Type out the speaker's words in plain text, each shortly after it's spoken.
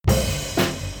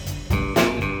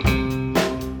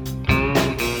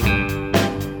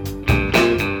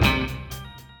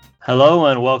Hello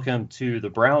and welcome to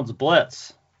the Browns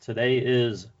Blitz. Today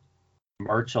is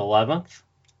March 11th,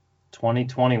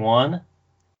 2021.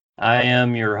 I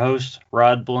am your host,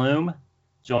 Rod Bloom.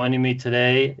 Joining me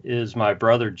today is my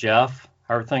brother, Jeff.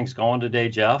 How are things going today,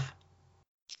 Jeff?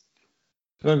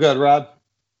 Doing good, Rod.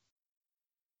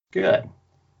 Good.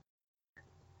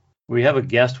 We have a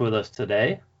guest with us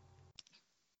today.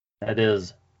 That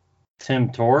is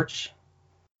Tim Torch.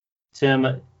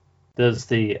 Tim does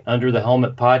the Under the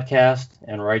Helmet podcast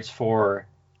and writes for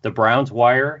the Browns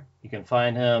Wire. You can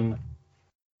find him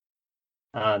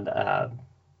on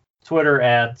Twitter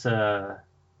at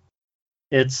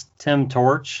it's Tim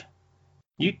Torch.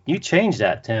 You changed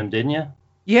that, Tim, didn't you?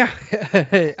 Yeah,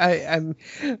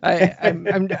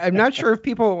 I'm not sure if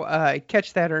people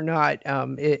catch that or not.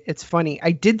 It's funny.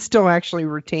 I did still actually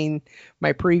retain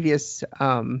my previous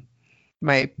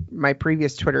my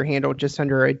previous Twitter handle just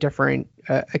under a different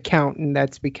account, and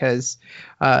that's because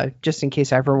just in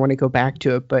case I ever want to go back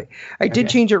to it. But I did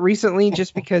change it recently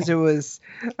just because it was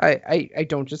I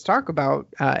don't just talk about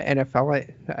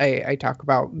NFL. I talk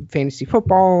about fantasy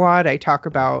football a lot. I talk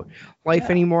about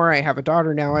life anymore. I have a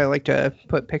daughter now. I like to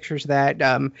put pictures of that.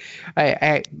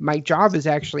 My job is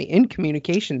actually in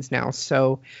communications now,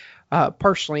 so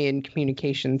partially in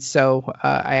communications. So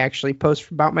I actually post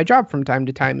about my job from time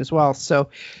to time as well. So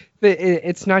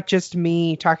it's not just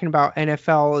me talking about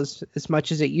NFL as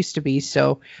much as it used to be.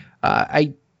 So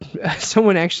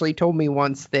someone actually told me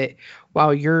once that, wow,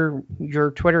 your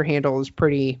Twitter handle is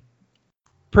pretty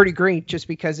great just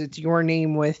because it's your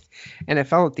name with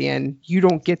NFL at the end. You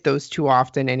don't get those too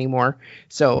often anymore.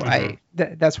 So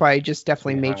that's why I just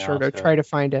definitely made sure to try to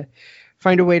find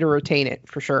a way to retain it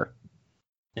for sure.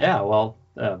 Yeah, well,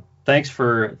 thanks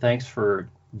for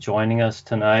joining us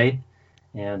tonight.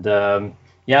 And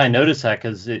I noticed that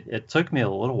because it took me a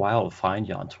little while to find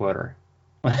you on Twitter.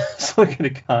 When I was looking to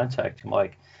contact you, I'm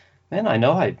like, man, I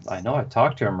know I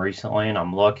talked to him recently, and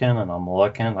I'm looking, and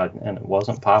it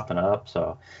wasn't popping up.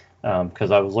 So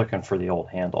because I was looking for the old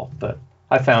handle, but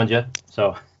I found you.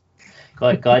 So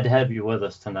glad to have you with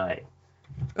us tonight.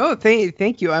 Oh,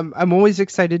 thank you. I'm always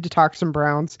excited to talk some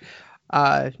Browns.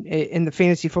 In the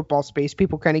fantasy football space,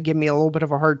 people kind of give me a little bit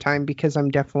of a hard time because I'm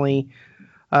definitely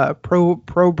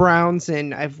pro Browns,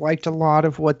 and I've liked a lot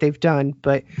of what they've done.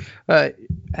 But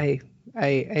I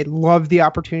love the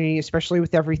opportunity, especially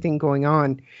with everything going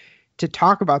on, to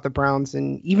talk about the Browns,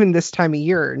 and even this time of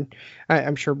year. And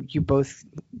I'm sure you both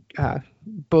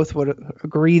would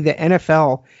agree that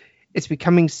NFL, it's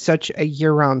becoming such a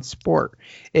year-round sport.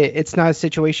 It's not a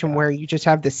situation where you just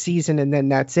have the season and then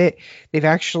that's it. They've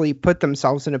actually put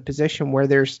themselves in a position where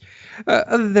there's,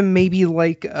 other than maybe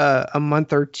like a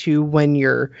month or two when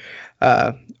you're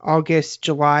August,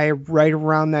 July, right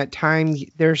around that time,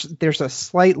 there's a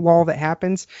slight lull that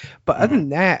happens. But other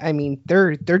than that, I mean,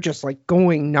 they're just like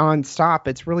going nonstop.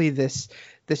 It's really this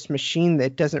machine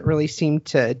that doesn't really seem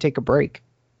to take a break.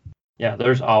 Yeah,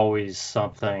 there's always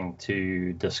something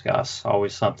to discuss,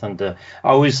 always some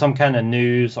kind of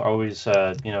news, always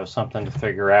something to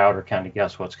figure out or kind of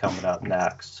guess what's coming up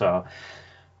next. So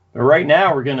right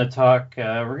now we're going to talk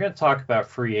about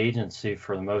free agency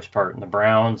for the most part in the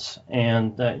Browns,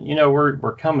 and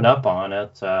we're coming up on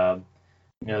it.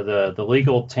 The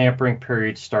legal tampering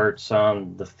period starts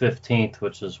on the 15th,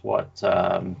 which is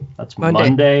that's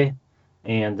Monday,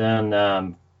 and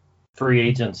then free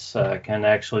agents can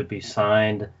actually be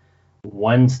signed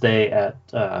Wednesday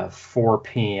at 4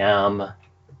 p.m.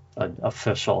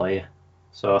 Officially.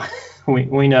 So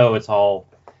we know it's all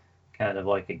kind of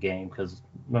like a game because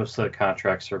most of the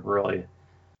contracts are really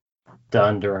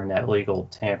done during that legal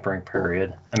tampering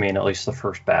period. I mean, at least the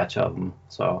first batch of them.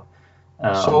 So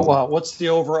what's the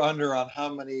over-under on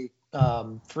how many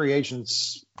free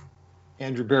agents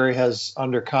Andrew Berry has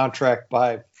under contract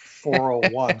by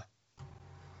 401?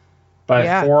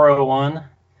 By 401,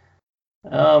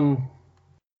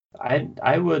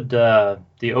 I would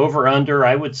the over under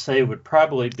I would say would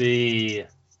probably be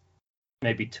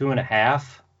maybe 2.5.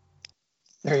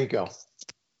 There you go.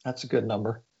 That's a good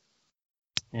number.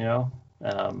 I'll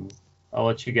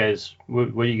let you guys.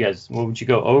 What would you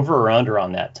go over or under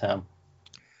on that, Tim?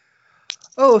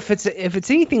 Oh, if it's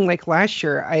anything like last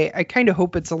year, I kind of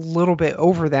hope it's a little bit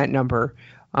over that number.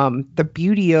 The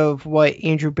beauty of what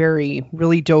Andrew Berry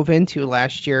really dove into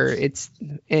last year,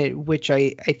 which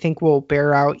I think will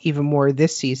bear out even more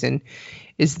this season,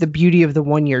 is the beauty of the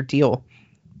 1-year deal,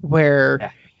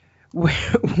 where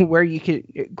you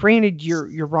could, granted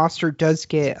your roster does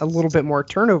get a little bit more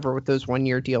turnover with those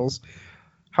 1-year deals.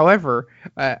 However,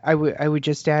 I would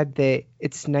just add that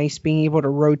it's nice being able to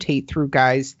rotate through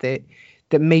guys that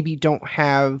maybe don't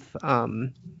have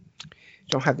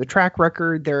don't have the track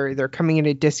record. They're coming in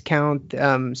a discount,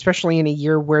 especially in a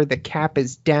year where the cap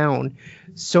is down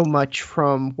so much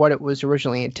from what it was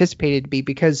originally anticipated to be,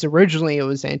 because originally it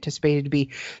was anticipated to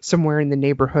be somewhere in the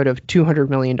neighborhood of $200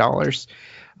 million,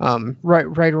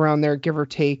 right around there, give or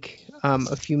take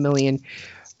a few million.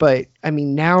 But I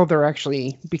mean, now they're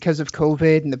actually, because of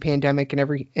COVID and the pandemic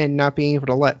and not being able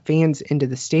to let fans into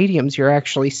the stadiums, you're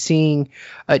actually seeing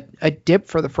a dip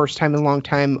for the first time in a long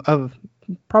time of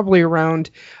probably right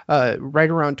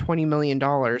around $20 million.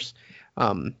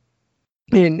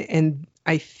 And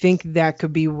I think that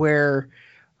could be where,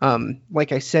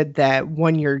 like I said, that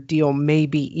 1-year deal may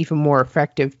be even more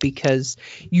effective, because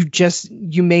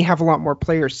you may have a lot more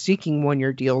players seeking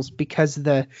 1-year deals because of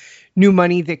the new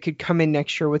money that could come in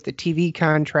next year with the TV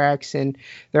contracts, and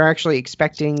they're actually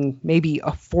expecting maybe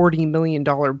a $40 million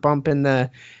bump in the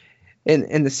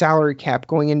salary cap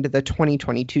going into the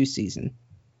 2022 season.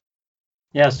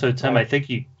 Yeah, so Tim, I think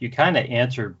you kind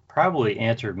of probably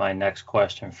answered my next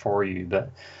question for you,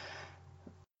 but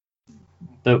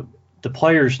the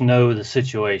players know the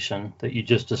situation that you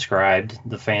just described.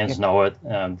 The fans know it.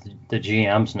 The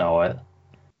GMs know it.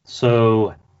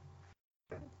 So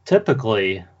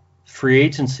typically, free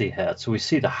agency hits. We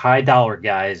see the high dollar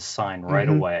guys sign right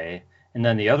away, and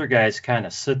then the other guys kind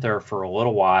of sit there for a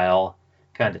little while,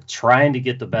 kind of trying to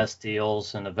get the best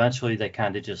deals, and eventually they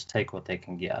kind of just take what they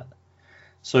can get.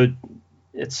 So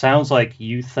it sounds like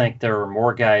you think there are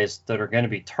more guys that are going to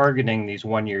be targeting these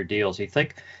 1-year deals. Do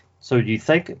you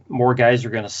think more guys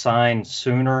are going to sign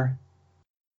sooner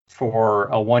for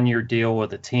a 1-year deal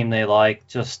with a team they like,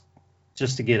 just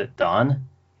to get it done?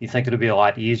 You think it'll be a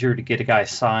lot easier to get a guy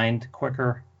signed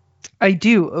quicker? I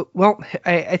do. Well,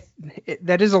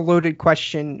 that is a loaded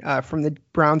question from the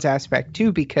Browns aspect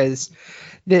too, because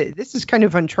this is kind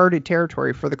of uncharted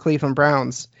territory for the Cleveland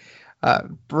Browns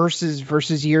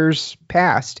versus years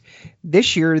past.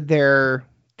 This year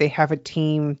they have a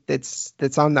team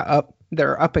that's on the up.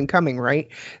 They're up and coming, right?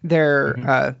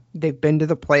 They've been to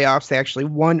the playoffs. They actually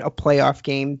won a playoff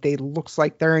game. They looks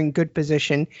like they're in good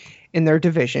position in their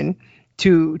division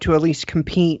to at least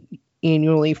compete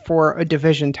annually for a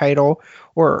division title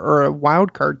or a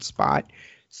wild card spot.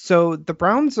 So the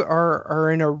Browns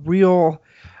are in a real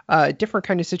different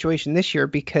kind of situation this year,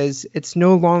 because it's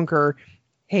no longer,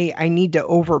 hey, I need to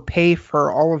overpay for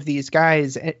all of these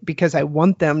guys because I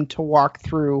want them to walk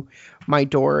through my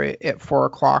door at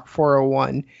 4:00,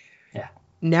 4:01. Yeah.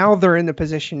 Now they're in the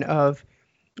position of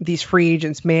these free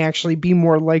agents may actually be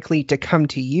more likely to come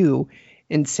to you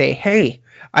and say, hey,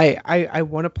 I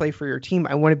want to play for your team.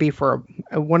 I want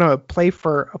to play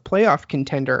for a playoff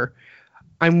contender.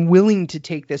 I'm willing to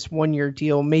take this 1-year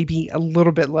deal, maybe a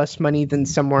little bit less money than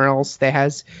somewhere else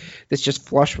that's just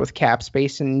flush with cap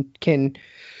space and can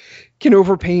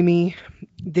overpay me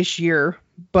this year,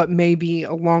 but maybe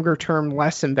a longer term,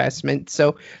 less investment.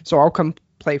 So I'll come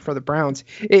play for the Browns.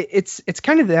 It's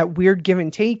kind of that weird give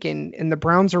and take, and the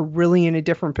Browns are really in a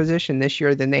different position this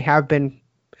year than they have been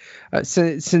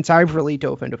since I've really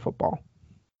dove into football.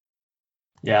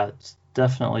 Yeah, it's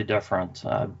definitely different.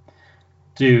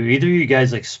 Do either of you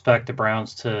guys expect the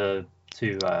Browns to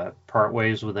part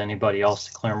ways with anybody else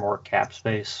to clear more cap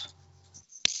space?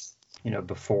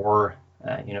 Before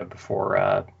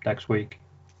next week.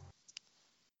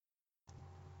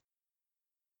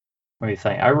 What do you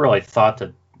think? I really thought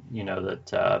that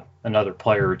another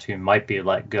player or two might be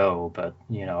let go, but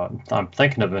I'm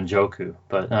thinking of Njoku,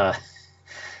 but I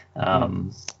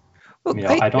don't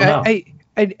know.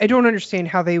 I don't understand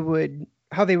how they would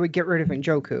get rid of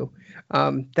Njoku.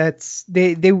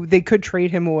 They could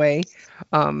trade him away,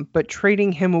 but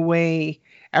trading him away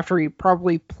after he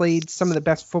probably played some of the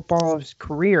best football of his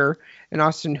career, and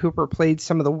Austin Hooper played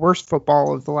some of the worst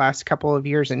football of the last couple of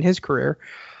years in his career,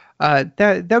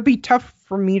 that'd be tough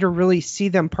for me to really see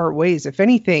them part ways. If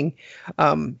anything,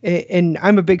 and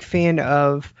I'm a big fan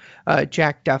of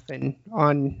Jack Duffin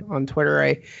on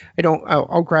Twitter.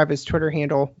 I'll grab his Twitter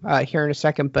handle here in a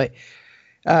second, but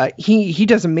he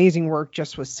does amazing work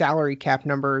just with salary cap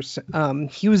numbers.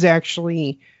 He was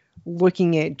actually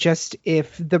looking at just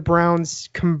if the Browns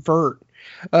convert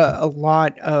a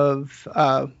lot of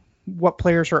what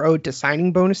players are owed to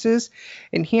signing bonuses,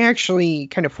 and he actually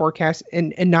kind of forecast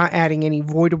and not adding any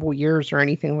voidable years or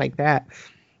anything like that.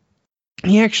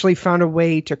 He actually found a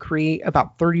way to create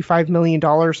about $35 million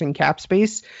in cap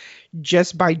space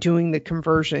just by doing the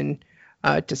conversion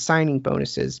to signing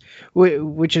bonuses,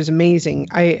 which is amazing.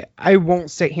 I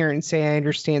won't sit here and say I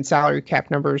understand salary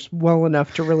cap numbers well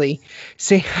enough to really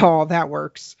say how all that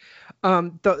works.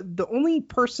 The only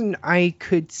person I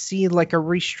could see like a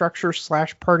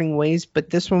restructure / parting ways, but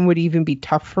this one would even be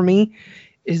tough for me,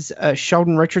 is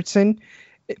Sheldon Richardson.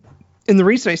 And the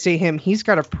reason I say him, he's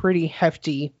got a pretty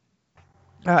hefty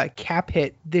cap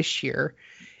hit this year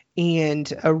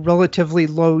and a relatively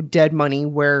low dead money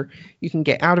where you can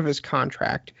get out of his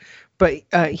contract. But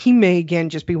he may, again,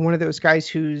 just be one of those guys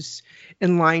who's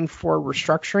in line for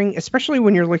restructuring, especially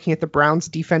when you're looking at the Browns'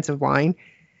 defensive line.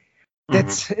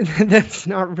 That's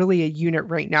not really a unit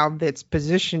right now that's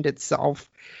positioned itself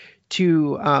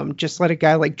to just let a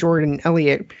guy like Jordan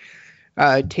Elliott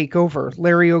take over.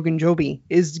 Larry Ogunjobi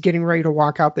is getting ready to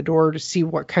walk out the door to see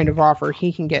what kind of offer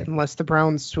he can get unless the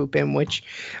Browns swoop in, which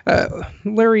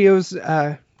Larry O's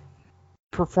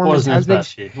performance was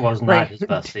not his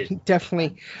best season.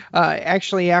 Definitely.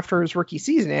 Actually, after his rookie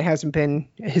season, it hasn't been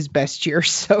his best year.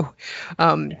 So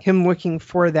him looking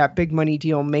for that big money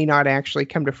deal may not actually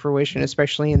come to fruition,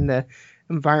 especially in the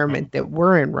environment that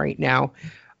we're in right now.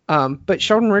 But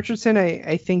Sheldon Richardson,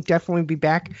 I think definitely be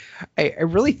back. I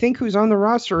really think who's on the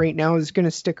roster right now is going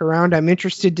to stick around. I'm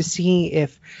interested to see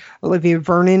if Olivia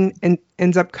Vernon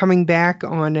ends up coming back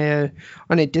on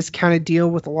a discounted deal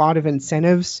with a lot of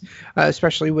incentives,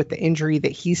 especially with the injury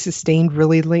that he sustained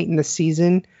really late in the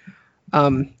season.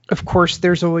 Of course,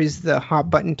 there's always the hot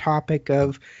button topic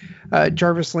of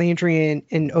Jarvis Landry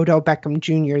and Odell Beckham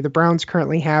Jr. The Browns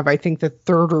currently have, I think, the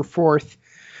third or fourth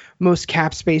most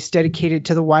cap space dedicated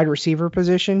to the wide receiver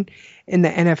position in the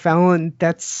NFL, and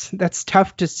that's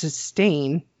tough to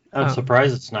sustain. I'm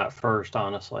surprised it's not first,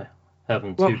 honestly.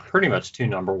 Having pretty much two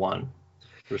number one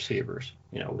receivers,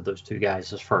 with those two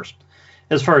guys as first,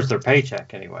 as far as their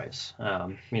paycheck, anyways.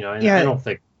 I don't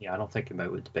think anybody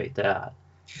would debate that.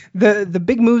 The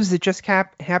big moves that just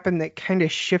happened that kind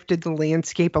of shifted the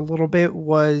landscape a little bit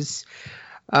was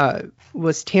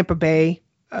Tampa Bay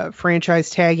franchise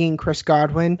tagging Chris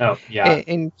Godwin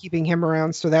and keeping him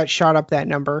around, so that shot up that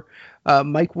number.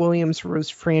 Mike Williams was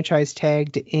franchise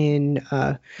tagged in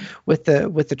with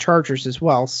the Chargers as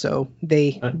well, so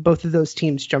both of those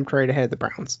teams jumped right ahead of the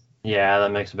Browns. Yeah,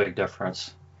 that makes a big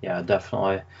difference. Yeah,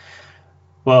 definitely.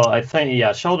 Well, I think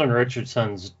Sheldon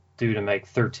Richardson's due to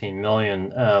make $13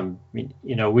 million.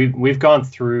 We've gone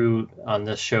through on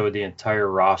this show the entire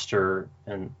roster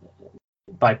and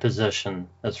by position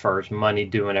as far as money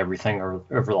doing everything over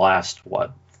the last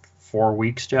 4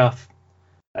 weeks, Jeff?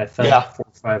 I think 4 or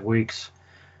 5 weeks.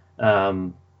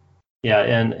 And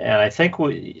I think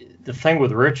the thing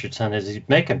with Richardson is he's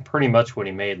making pretty much what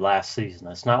he made last season.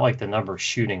 It's not like the number's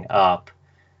shooting up.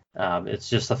 It's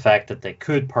just the fact that they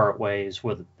could part ways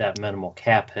with that minimal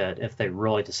cap hit if they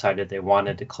really decided they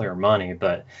wanted to clear money.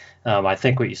 But I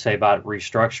think what you say about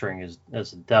restructuring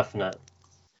is a definite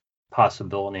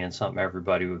possibility and something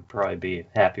everybody would probably be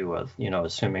happy with,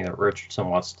 assuming that Richardson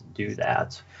wants to do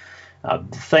that. The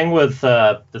thing with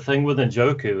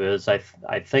Njoku is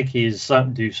I think he's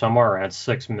due somewhere around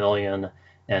 $6 million,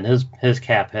 and his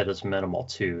cap hit is minimal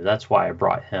too. That's why I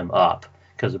brought him up,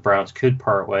 because the Browns could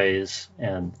part ways,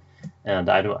 and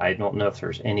I don't know if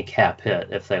there's any cap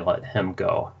hit if they let him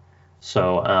go.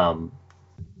 So and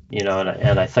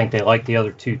I think they like the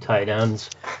other two tight ends.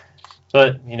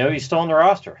 But, he's still on the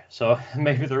roster, so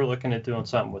maybe they're looking at doing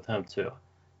something with him too.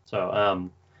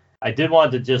 So I did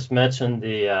want to just mention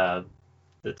the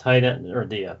tight end, or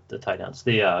the tight ends,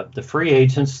 the free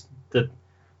agents that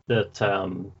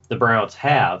the Browns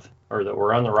have, or that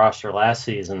were on the roster last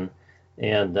season.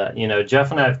 And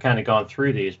Jeff and I have kind of gone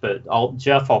through these, but I'll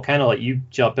kind of let you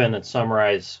jump in and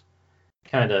summarize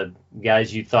kind of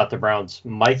guys you thought the Browns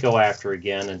might go after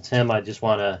again. And Tim, I just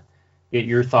want to get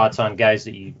your thoughts on guys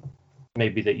that you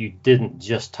didn't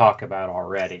just talk about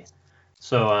already.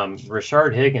 So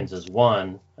Rashard Higgins is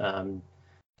one. Do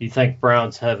you think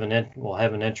Browns will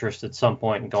have an interest at some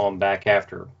point in going back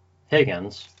after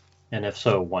Higgins? And if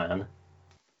so, when?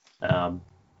 Why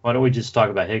don't we just talk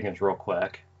about Higgins real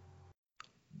quick?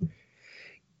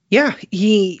 Yeah,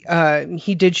 he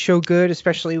did show good,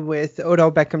 especially with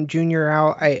Odell Beckham Jr.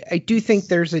 out. I do think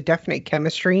there's a definite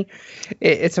chemistry.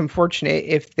 It's unfortunate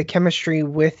if the chemistry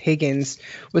with Higgins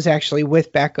was actually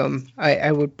with Beckham.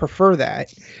 I would prefer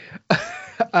that.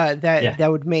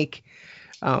 That would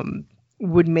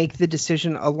make the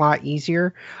decision a lot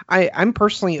easier. I'm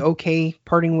personally okay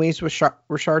parting ways with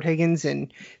Rashard Higgins,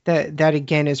 and that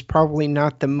again is probably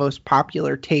not the most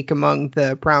popular take among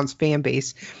the Browns fan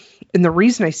base. And the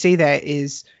reason I say that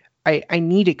is I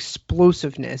need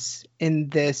explosiveness in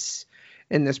this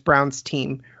Browns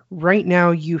team. Right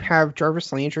now you have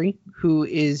Jarvis Landry, who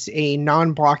is a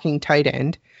non-blocking tight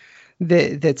end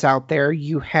that's out there.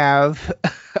 You have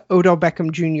Odell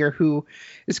Beckham Jr., who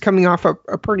is coming off a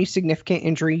pretty significant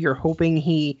injury. You're hoping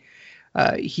he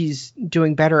he's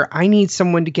doing better. I need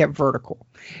someone to get vertical.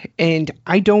 And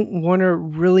I don't want to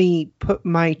really put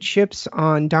my chips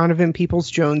on Donovan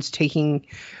Peoples-Jones taking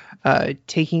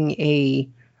a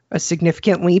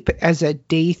significant leap as a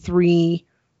day 3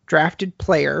 drafted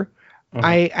player.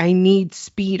 I need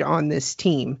speed on this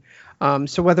team.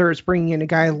 So whether it's bringing in a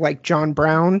guy like John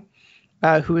Brown,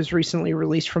 who was recently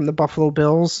released from the Buffalo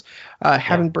Bills,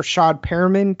 having Brashad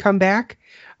Perriman come back,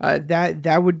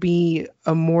 that would be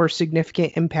a more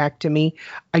significant impact to me.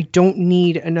 I don't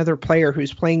need another player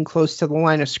who's playing close to the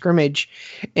line of scrimmage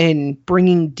and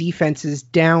bringing defenses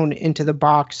down into the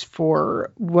box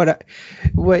for what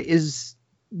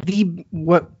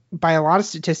by a lot of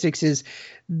statistics is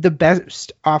the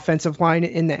best offensive line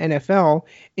in the NFL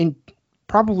and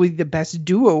probably the best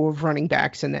duo of running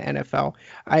backs in the NFL.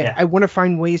 I want to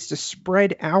find ways to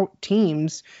spread out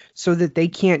teams so that they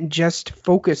can't just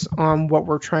focus on what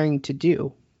we're trying to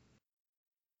do.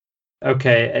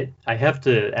 Okay, I have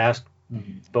to ask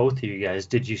both of you guys,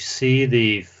 did you see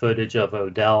the footage of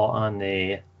Odell on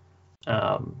the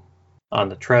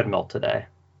treadmill today?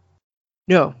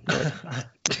 No.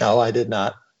 No, I did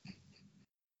not.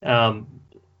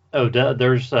 Odell,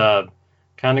 there's kind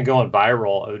of going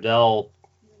viral, Odell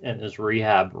in his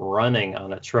rehab running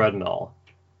on a treadmill,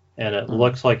 and it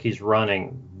looks like he's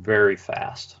running very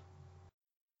fast.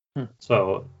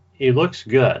 So he looks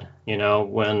good. When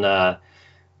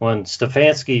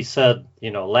Stefanski said,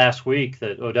 last week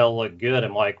that Odell looked good,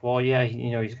 I'm like, well, yeah,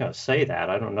 he's going to say that.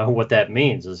 I don't know what that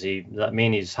means. Does that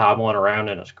mean he's hobbling around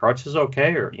in his crutches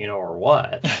okay, or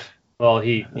what? Well,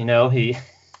 he's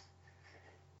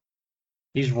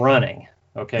running.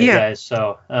 Okay, guys.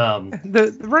 So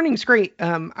the running's great.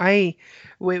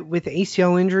 With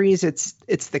ACL injuries,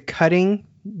 it's the cutting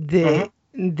that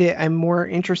I'm more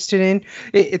interested in.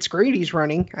 It's great he's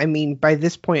running. I mean, by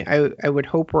this point, I would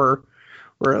hope we're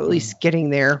at least getting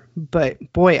there.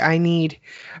 But boy, I need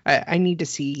to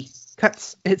see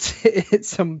cuts. It's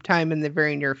some time in the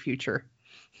very near future.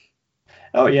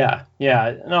 Oh yeah.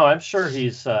 No, I'm sure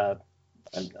he's.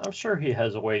 I'm sure he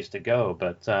has a ways to go,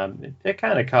 but it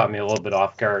kind of caught me a little bit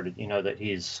off guard, that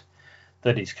he's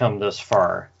come this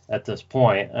far at this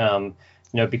point,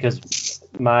 because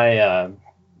my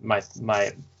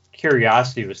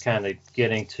curiosity was kind of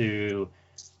getting to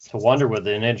wonder with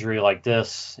an injury like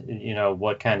this,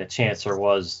 what kind of chance there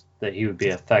was that he would be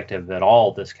effective at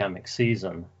all this coming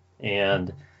season,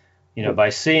 and by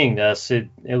seeing this, it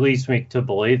leads me to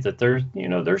believe that there's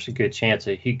a good chance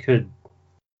that he could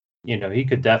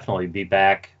definitely be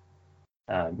back,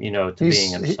 to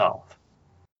being himself.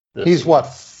 He's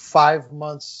 5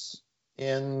 months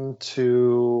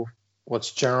into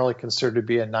what's generally considered to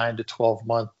be a 9 to 12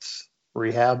 month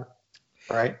rehab,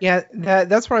 right? Yeah,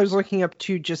 that's what I was looking up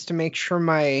to, just to make sure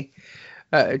I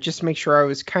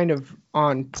was kind of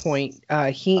on point.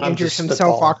 He injured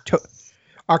himself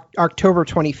October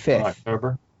 25th.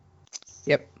 October.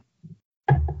 Yep.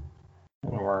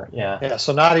 Yeah,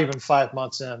 so not even 5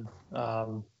 months in,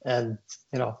 and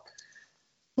a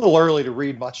little early to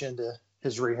read much into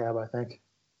his rehab, I think.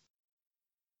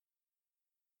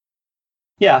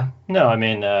 Yeah, no, I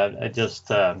mean, I just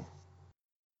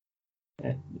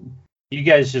you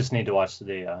guys just need to watch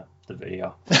the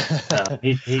video.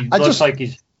 He looks like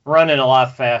he's running a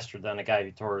lot faster than a guy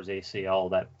who tore his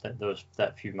ACL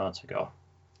that few months ago.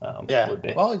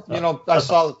 Well, I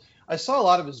saw a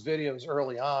lot of his videos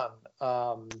early on.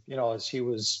 As he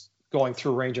was going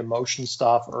through range of motion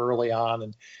stuff early on,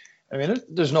 and I mean,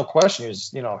 there's no question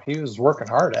he was working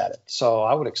hard at it. So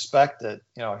I would expect that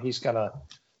he's gonna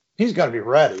be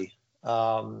ready.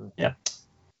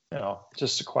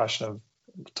 Just a question of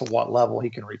to what level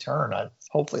he can return.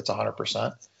 Hopefully it's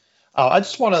 100%. I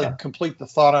just want to complete the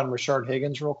thought on Rashard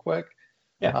Higgins real quick.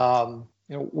 Yeah.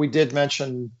 We did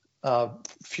mention a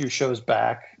few shows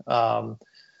back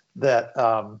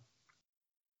that.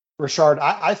 Rashard,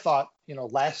 I thought,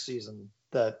 last season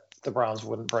that the Browns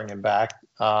wouldn't bring him back.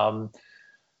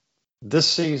 This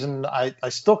season, I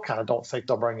still kind of don't think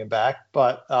they'll bring him back.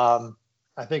 But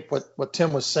I think what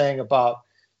Tim was saying about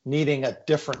needing a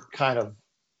different kind of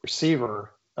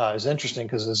receiver is interesting,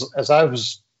 because as I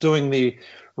was doing the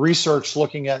research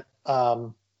looking at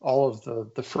all of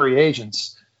the free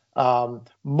agents,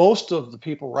 most of the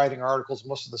people writing articles,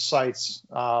 most of the sites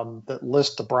that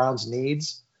list the Browns'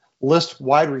 needs, list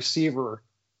wide receiver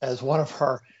as one of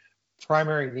our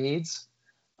primary needs,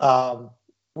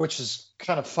 which is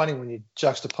kind of funny when you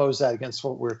juxtapose that against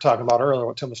what we were talking about earlier,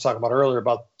 what Tim was talking about earlier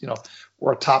about,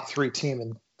 we're a top 3 team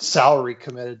in salary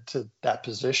committed to that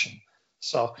position.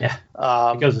 So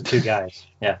because of 2 guys.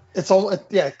 Yeah. It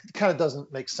kind of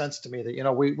doesn't make sense to me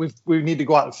that, we need to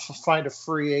go out and find a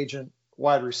free agent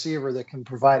wide receiver that can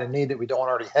provide a need that we don't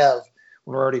already have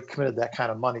when we're already committed that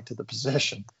kind of money to the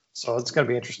position. So it's going to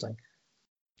be interesting.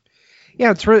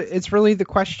 Yeah, it's really the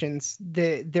questions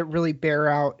that really bear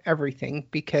out everything,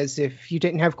 because if you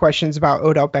didn't have questions about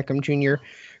Odell Beckham Jr.,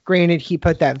 granted he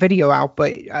put that video out,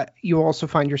 but you also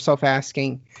find yourself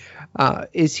asking,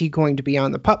 is he going to be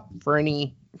on the PUP for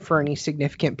any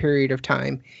significant period of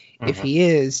time? Mm-hmm. If he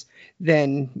is,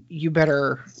 then you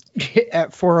better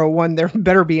at 401 there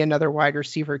better be another wide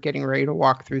receiver getting ready to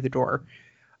walk through the door.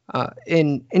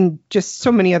 And just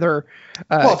so many other.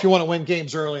 Well, if you want to win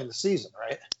games early in the season,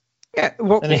 right? Yeah,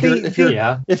 well, and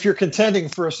if you're contending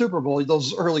for a Super Bowl,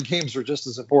 those early games are just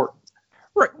as important.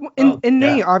 Right, and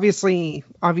they obviously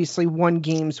won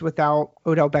games without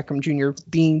Odell Beckham Jr.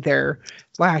 being there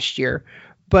last year,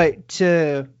 but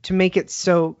to make it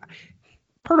so,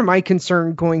 part of my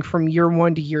concern going from year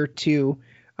one to year two,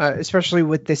 especially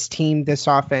with this team, this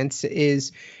offense,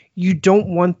 is you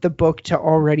don't want the book to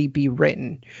already be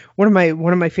written. One of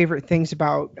my favorite things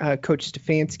about Coach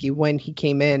Stefanski when he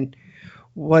came in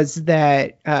was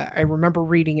that I remember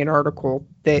reading an article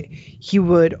that he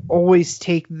would always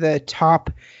take the top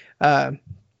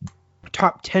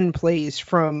 10 plays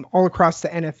from all across the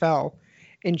NFL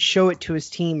and show it to his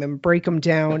team and break them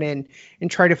down and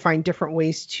try to find different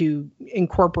ways to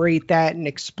incorporate that and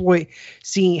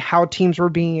see how teams were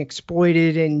being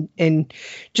exploited and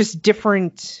just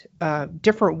different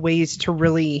ways to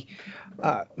really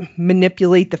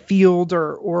manipulate the field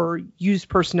or use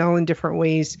personnel in different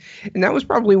ways. And that was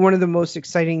probably one of the most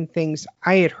exciting things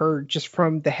I had heard just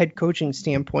from the head coaching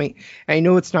standpoint. And I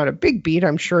know it's not a big beat.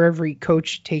 I'm sure every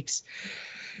coach takes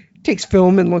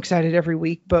film and looks at it every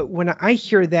week. But when I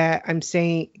hear that, I'm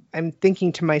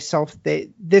thinking to myself that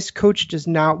this coach does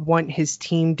not want his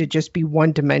team to just be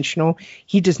one dimensional.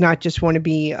 He does not just want to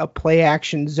be a play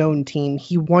action zone team.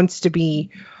 He wants to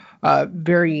be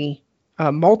very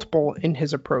multiple in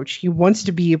his approach. He wants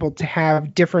to be able to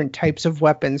have different types of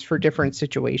weapons for different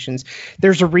situations.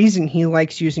 There's a reason he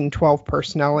likes using 12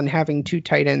 personnel and having 2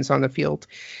 tight ends on the field.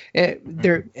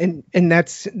 And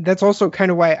that's also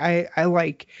kind of why I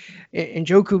like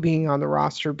Njoku being on the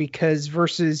roster, because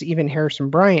versus even Harrison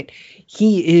Bryant,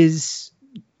 he's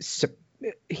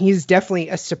definitely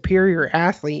a superior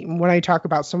athlete. And when I talk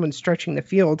about someone stretching the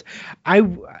field,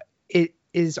 it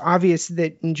is obvious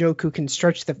that Njoku can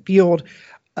stretch the field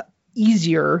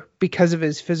easier because of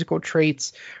his physical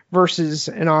traits versus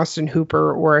an Austin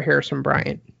Hooper or a Harrison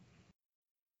Bryant.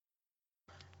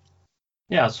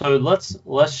 Yeah, so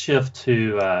let's shift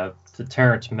to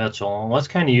Terrence Mitchell, and let's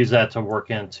kind of use that to work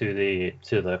into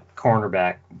the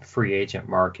cornerback free agent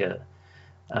market.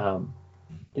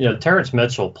 Terrence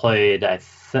Mitchell played.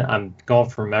 I'm going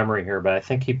from memory here, but I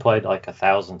think he played like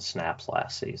 1,000 snaps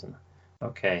last season.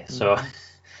 Okay, so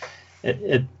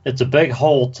it's a big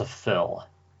hole to fill,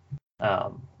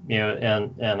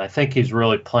 and I think he's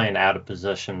really playing out of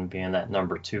position, being that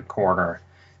number 2 corner.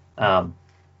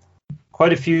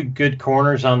 Quite a few good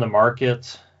corners on the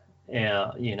market,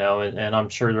 and I'm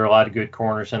sure there are a lot of good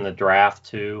corners in the draft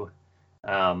too.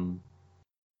 I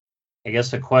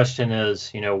guess the question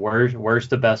is, where's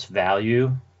the best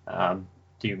value?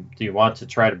 Do you want to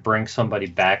try to bring somebody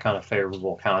back on a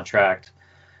favorable contract?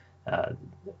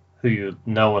 Who you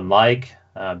know and like?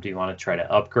 Do you want to try to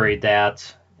upgrade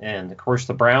that? And of course,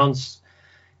 the Browns,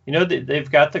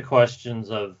 they've got the questions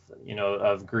of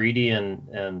Greedy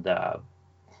and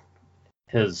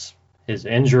his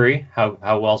injury. How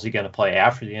well is he going to play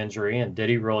after the injury? And did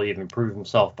he really even prove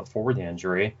himself before the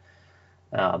injury?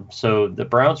 So the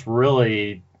Browns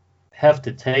really have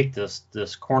to take this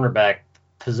cornerback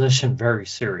position very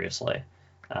seriously.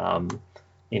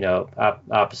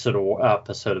 Opposite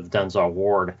of Denzel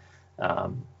Ward,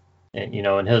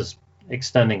 and his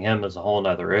extending him is a whole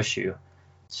other issue.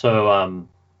 So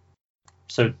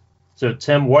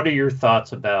Tim, what are your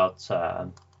thoughts about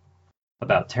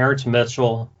Terrence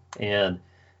Mitchell? And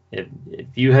if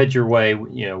you had your way,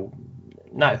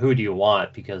 not who do you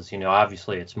want, because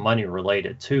obviously it's money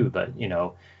related too, but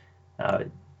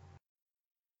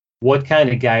what kind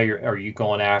of guy are you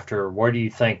going after? What do you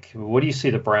see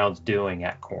the Browns doing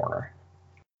at corner?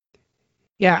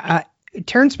 Yeah,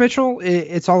 Terrence Mitchell,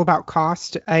 it's all about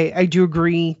cost. I do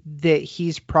agree that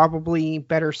he's probably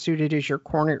better suited as your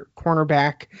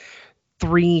cornerback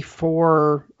 3,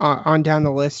 4 on down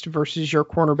the list versus your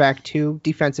cornerback 2,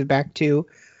 defensive back 2.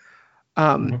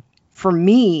 For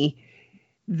me,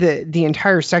 the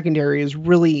entire secondary is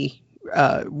really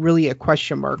a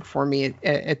question mark for me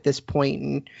at this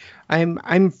point, and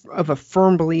I'm of a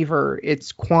firm believer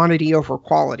it's quantity over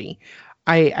quality.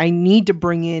 I need to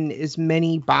bring in as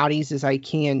many bodies as I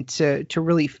can to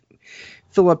really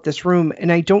fill up this room,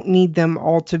 and I don't need them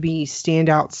all to be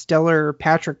standout, stellar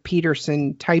Patrick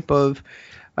Peterson type of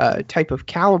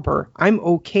caliber. I'm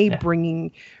okay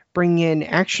bringing in.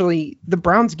 Actually, the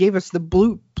Browns gave us the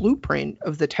blueprint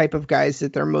of the type of guys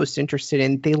that they're most interested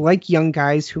in. They like young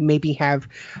guys who maybe have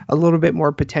a little bit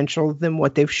more potential than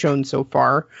what they've shown so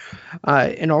far,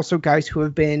 and also guys who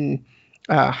have been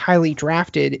highly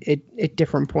drafted at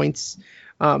different points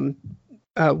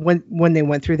when they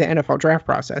went through the NFL draft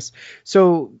process.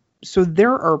 So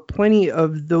there are plenty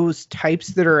of those types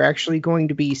that are actually going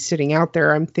to be sitting out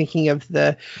there. I'm thinking of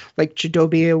the like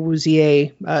Chidobe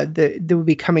Awuzie that would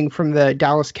be coming from the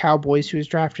Dallas Cowboys, who was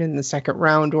drafted in the second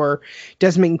round, or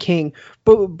Desmond King.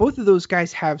 But both of those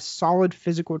guys have solid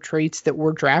physical traits that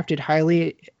were drafted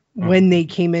highly when they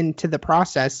came into the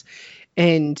process,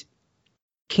 and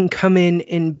can come in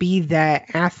and be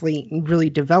that athlete and really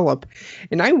develop.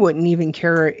 And I wouldn't even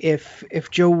care if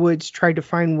Joe Woods tried to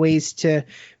find ways to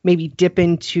maybe dip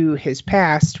into his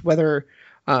past, whether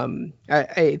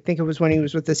I think it was when he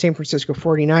was with the San Francisco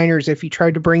 49ers, if he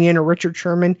tried to bring in a Richard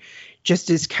Sherman just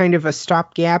as kind of a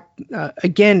stopgap.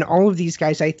 Again, all of these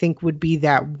guys I think would be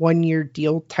that 1-year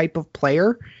deal type of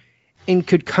player and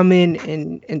could come in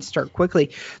and start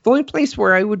quickly. The only place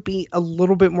where I would be a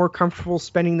little bit more comfortable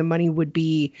spending the money would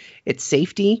be at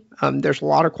safety. There's a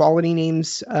lot of quality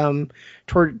names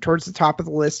towards the top of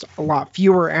the list, a lot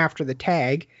fewer after the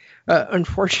tag.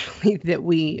 Unfortunately, that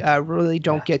we really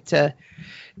don't get to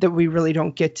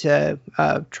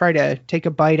try to take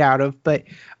a bite out of. But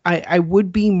I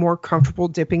would be more comfortable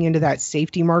dipping into that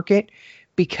safety market,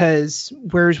 because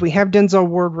whereas we have Denzel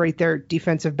Ward right there,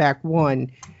 defensive back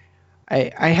 1,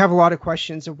 I have a lot of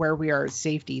questions of where we are at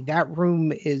safety. That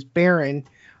room is barren.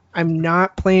 I'm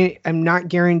not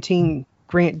guaranteeing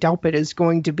Grant Delpit is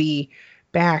going to be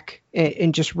back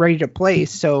and just ready to play.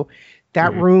 So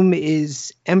that room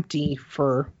is empty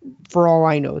for all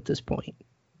I know at this point.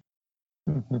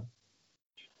 Mm-hmm.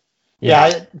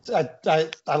 Yeah,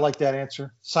 I like that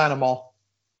answer. Sign them all,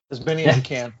 as many as you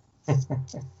can.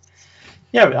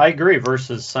 Yeah, I agree.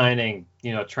 Versus signing,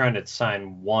 trying to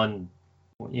sign one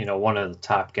of the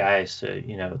top guys to,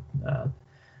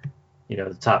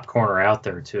 the top corner out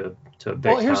there to a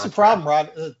big. Well, here's contract. the problem,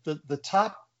 Rod. The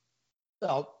top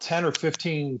 10 or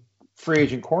 15 free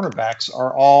agent cornerbacks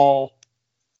are all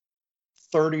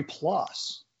 30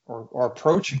 plus or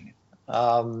approaching.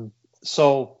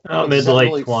 So mid to late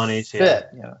really 20s. Fit,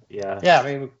 yeah. I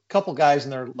mean, a couple guys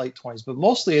in their late 20s, but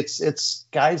mostly it's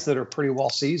guys that are pretty well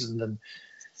seasoned, and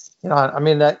I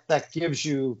mean that gives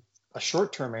you a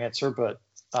short-term answer, but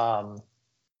I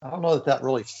don't know that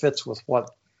really fits with what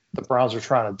the Browns are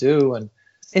trying to do. And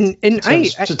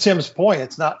to Tim's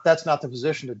point, that's not the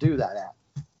position to do that at.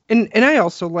 And I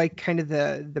also like kind of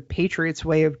the Patriots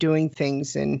way of doing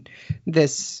things, and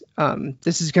this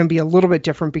is going to be a little bit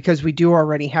different because we do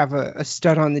already have a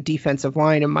stud on the defensive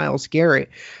line in Myles Garrett,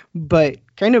 but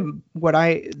kind of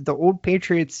the old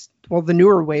Patriots, well, the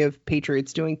newer way of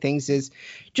Patriots doing things is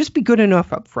just be good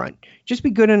enough up front, just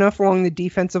be good enough along the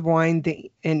defensive line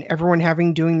and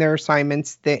everyone doing their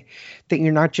assignments that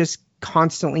you're not just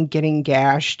constantly getting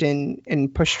gashed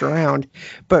and pushed around,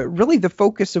 but really the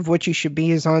focus of what you should be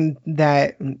is on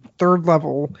that third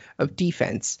level of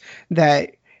defense,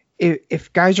 that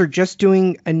if guys are just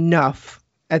doing enough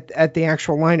at the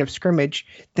actual line of scrimmage,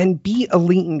 then be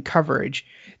elite in coverage.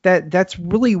 That's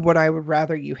really what I would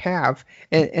rather you have,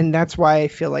 and that's why I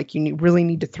feel like you really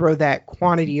need to throw that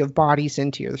quantity of bodies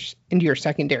into your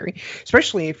secondary,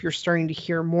 especially if you're starting to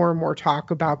hear more and more talk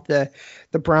about the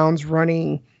Browns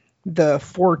running the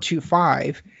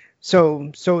 4-2-5,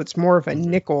 so it's more of a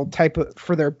nickel type of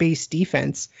for their base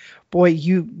defense. Boy,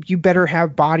 you better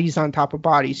have bodies on top of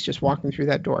bodies just walking through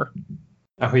that door.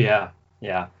 Oh yeah,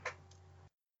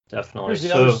 definitely. Here's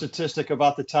the other statistic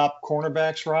about the top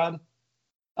cornerbacks, Rod.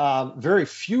 Very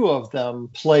few of them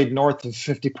played north of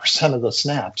 50% of the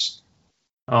snaps.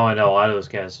 Oh, I know. A lot of those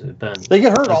guys have been. They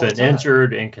get hurt all the time. Been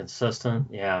injured, inconsistent.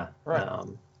 Yeah. Right.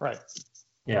 Right.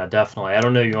 Yeah, definitely. I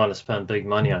don't know you want to spend big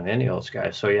money on any of those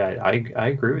guys. So yeah, I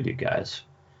agree with you guys.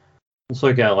 Let's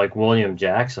look at like William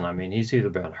Jackson. I mean, he's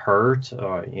either been hurt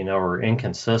or or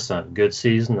inconsistent. Good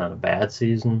season, then a bad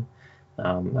season. I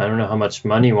don't know how much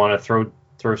money you want to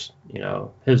throw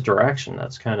his direction.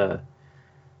 That's kind of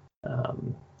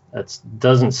that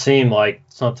doesn't seem like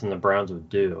something the Browns would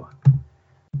do.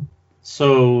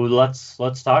 So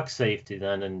let's talk safety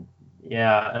then. And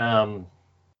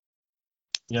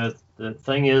the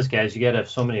thing is, guys, you got to have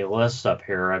so many lists up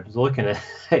here. I was looking at,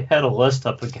 I had a list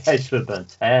up of guys who have been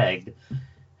tagged,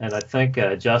 and I think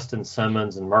Justin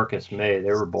Simmons and Marcus May, they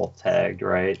were both tagged,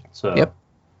 right? So, yep.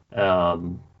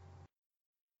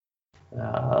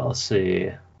 Let's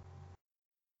see.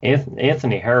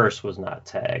 Anthony Harris was not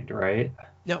tagged, right?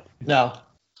 No.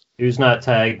 He was not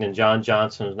tagged, and John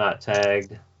Johnson was not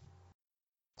tagged.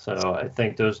 So I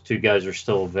think those two guys are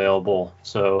still available.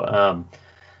 So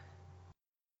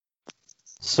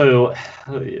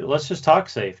let's just talk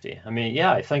safety. I mean,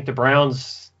 yeah, I think the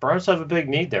Browns have a big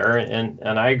need there, and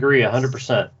I agree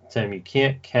 100%, Tim. You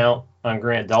can't count on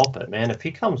Grant Delpit, man. If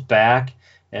he comes back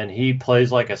and he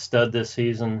plays like a stud this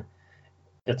season,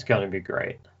 it's going to be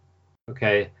great.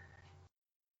 Okay.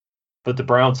 But the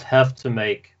Browns have to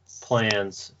make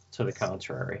plans to the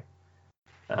contrary.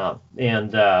 I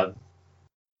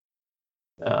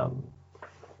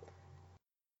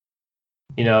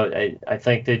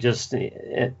think they just,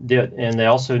 and they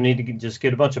also need to just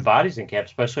get a bunch of bodies in camp,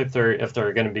 especially if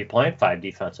they're going to be playing 5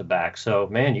 defensive backs. So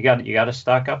man, you got to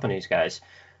stock up on these guys.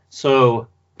 So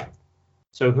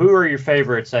who are your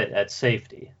favorites at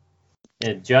safety?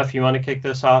 And Jeff, you want to kick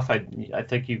this off? I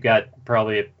think you've got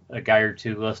probably a guy or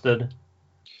two listed.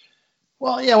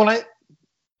 Well, yeah, when I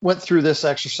went through this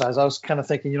exercise, I was kind of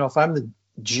thinking, if I'm the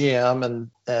GM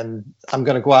and I'm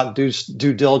going to go out and do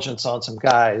due diligence on some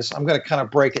guys, I'm going to kind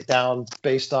of break it down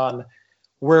based on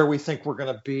where we think we're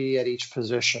going to be at each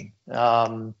position.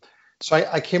 So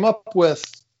I came up with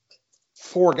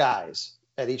 4 guys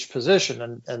at each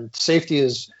position, and safety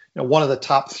is one of the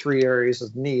top 3 areas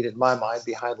of need in my mind,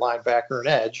 behind linebacker and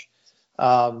edge.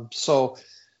 So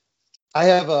I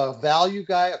have a value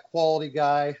guy, a quality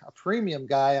guy, a premium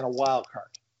guy, and a wild card.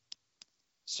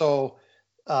 So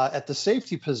at the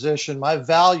safety position, my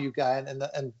value guy,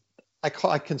 and I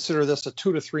consider this a $2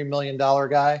 to $3 million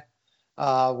guy,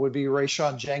 would be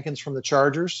Rayshon Jenkins from the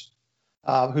Chargers,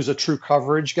 who's a true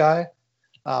coverage guy,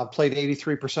 played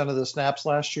 83% of the snaps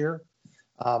last year.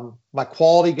 My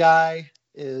quality guy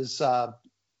is $5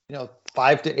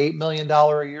 to $8 million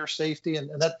a year safety,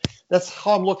 and that's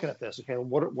how I'm looking at this. Okay,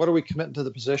 what are we committing to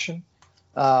the position?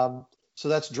 So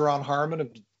that's Jerron Harmon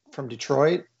from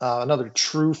Detroit, another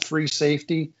true free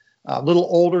safety, a little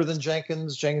older than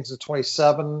Jenkins. Jenkins is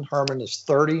 27, Harmon is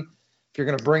 30. If you're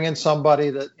going to bring in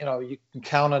somebody that you can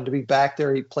count on to be back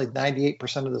there, he played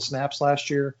 98% of the snaps last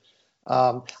year.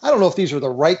 I don't know if these are the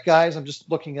right guys. I'm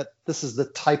just looking at this is the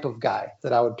type of guy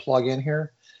that I would plug in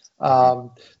here. Then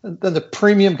the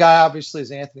premium guy obviously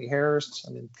is Anthony Harris.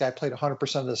 I mean, the guy played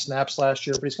 100% of the snaps last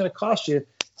year, but he's going to cost you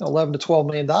 $11 to $12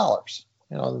 million.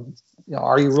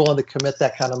 Are you willing to commit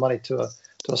that kind of money to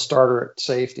a starter at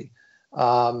safety?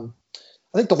 I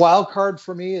think the wild card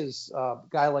for me is a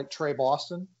guy like Trey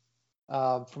Boston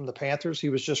from the Panthers. He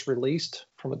was just released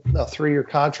from a 3-year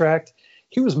contract.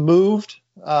 He was moved.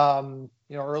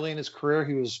 Early in his career,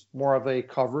 he was more of a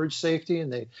coverage safety,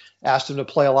 and they asked him to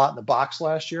play a lot in the box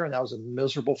last year, and that was a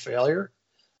miserable failure.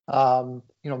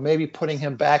 Maybe putting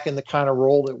him back in the kind of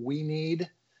role that we need.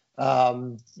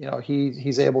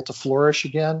 He's able to flourish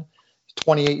again. He's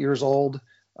 28 years old.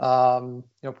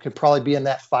 Could probably be in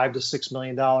that $5 to $6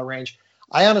 million range.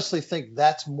 I honestly think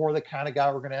that's more the kind of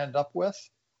guy we're going to end up with.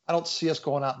 I don't see us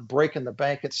going out and breaking the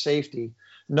bank at safety,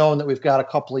 knowing that we've got a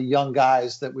couple of young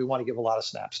guys that we want to give a lot of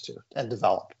snaps to and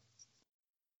develop.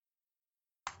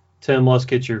 Tim, let's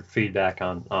get your feedback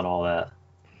on all that.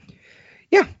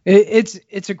 Yeah,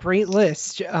 it's a great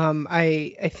list.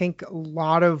 I think a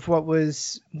lot of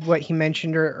what he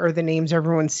mentioned are the names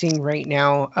everyone's seeing right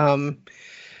now.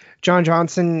 John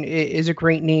Johnson is a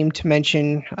great name to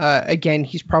mention. Again,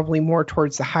 he's probably more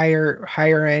towards the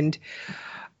higher end.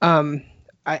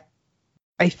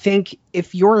 I think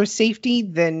if you're a safety,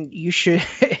 then you should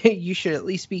at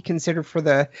least be considered for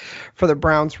the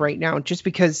Browns right now, just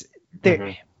because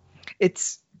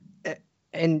it's.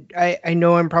 And I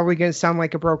know I'm probably going to sound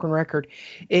like a broken record.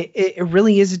 It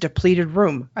really is a depleted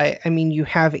room. I mean, you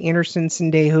have Anderson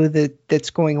Sendejo that's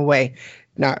going away.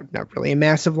 Not really a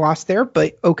massive loss there,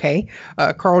 but okay.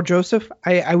 Carl Joseph,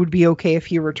 I would be okay if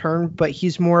he returned, but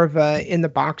he's more of a in the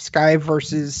box guy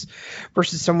versus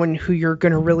someone who you're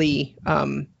going to really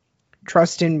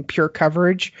trust in pure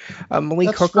coverage.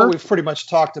 Malik Hooker. That's what we've pretty much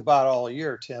talked about all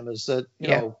year, Tim, is that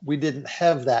we didn't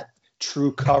have that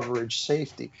true coverage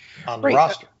safety on the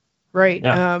roster. Right.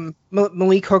 Yeah.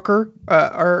 Malik Hooker,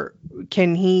 or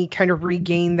can he kind of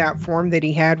regain that form that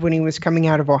he had when he was coming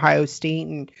out of Ohio State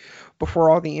and before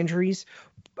all the injuries?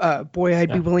 I'd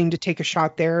be willing to take a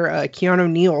shot there. Keanu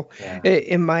Neal,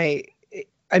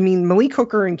 Malik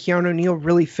Hooker and Keanu Neal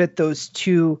really fit those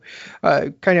two.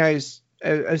 I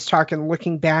was talking,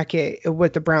 looking back at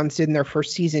what the Browns did in their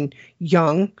first season,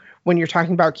 young. When you're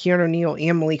talking about Keanu Neal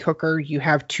and Malik Hooker, you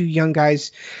have two young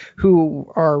guys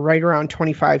who are right around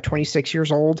 25, 26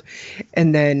 years old.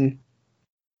 And then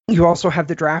you also have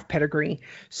the draft pedigree.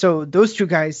 So those two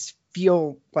guys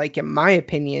feel like, in my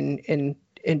opinion,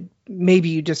 and maybe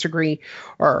you disagree,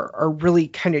 are really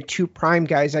kind of two prime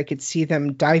guys I could see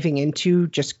them diving into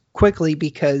just quickly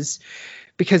because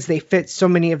they fit so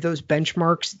many of those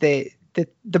benchmarks that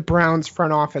the Browns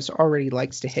front office already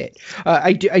likes to hit.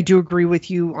 I do agree with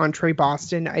you on Trey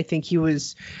Boston. I think he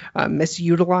was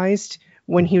misutilized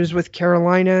when he was with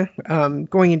Carolina.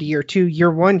 Going into year 2,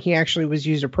 year 1, he actually was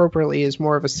used appropriately as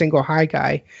more of a single high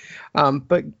guy.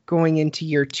 But going into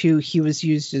year 2, he was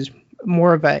used as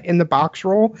more of a in the box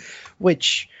role,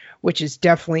 which is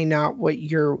definitely not what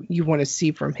you want to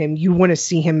see from him. You want to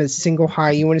see him as single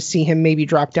high. You want to see him maybe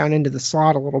drop down into the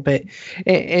slot a little bit,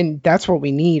 and that's what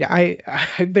we need.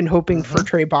 I've been hoping for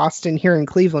Trey Boston here in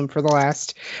Cleveland for the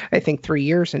last, I think, 3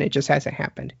 years, and it just hasn't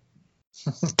happened.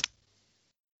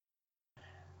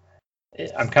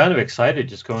 I'm kind of excited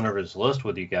just going over this list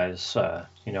with you guys.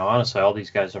 Honestly, all these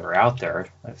guys that are out there,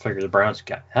 I figure the Browns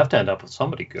have to end up with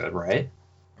somebody good, right?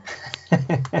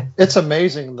 It's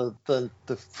amazing the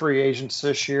free agents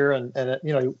this year, and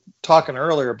talking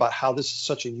earlier about how this is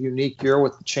such a unique year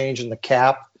with the change in the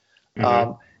cap.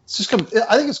 It's just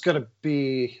I think it's going to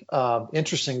be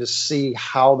interesting to see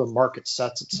how the market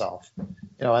sets itself,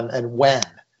 and when,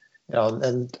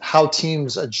 and how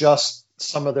teams adjust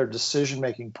some of their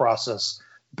decision-making process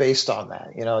based on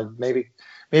that.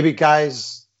 Maybe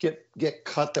guys get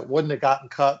cut that wouldn't have gotten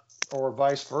cut, or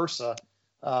vice versa,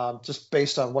 just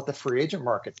based on what the free agent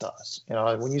market does.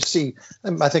 When you see,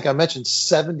 I think I mentioned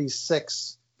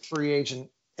 76 free agent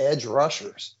edge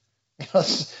rushers.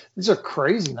 These are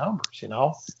crazy numbers.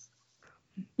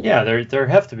 Yeah, there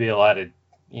have to be a lot of,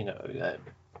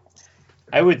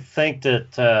 I would think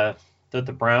that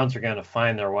the Browns are going to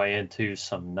find their way into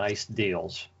some nice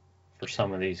deals for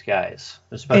some of these guys,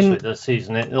 especially this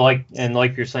season. Like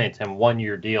you're saying, Tim,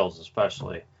 1-year deals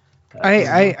especially.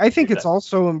 I think it's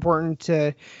also important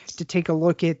to take a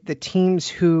look at the teams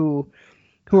who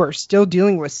are still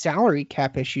dealing with salary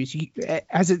cap issues.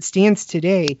 As it stands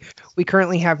today, we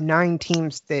currently have 9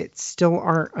 teams that still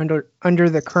aren't under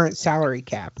the current salary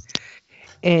cap.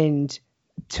 And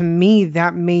to me,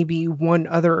 that may be one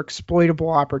other exploitable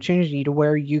opportunity to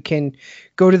where you can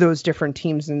go to those different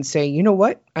teams and say, you know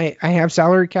what, I have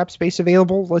salary cap space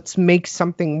available. Let's make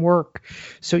something work.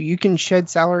 So you can shed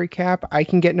salary cap. I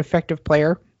can get an effective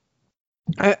player.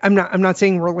 I'm not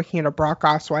saying we're looking at a Brock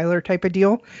Osweiler type of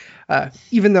deal,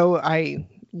 even though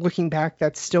looking back,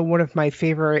 that's still one of my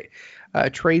favorite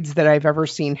trades that I've ever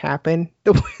seen happen.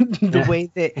 The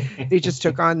way that they just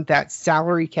took on that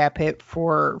salary cap hit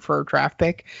for a draft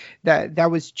pick, that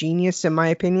was genius in my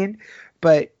opinion.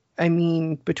 But I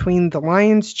mean, between the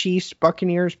Lions, Chiefs,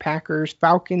 Buccaneers, Packers,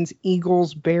 Falcons,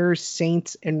 Eagles, Bears,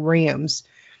 Saints, and Rams,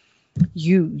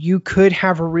 you could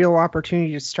have a real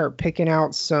opportunity to start picking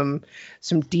out some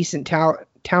decent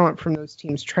talent from those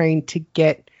teams trying to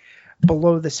get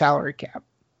below the salary cap.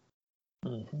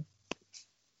 Mm-hmm.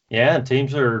 Yeah, and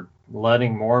teams are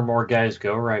letting more and more guys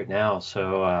go right now.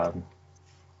 So,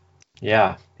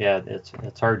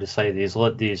 it's hard to say.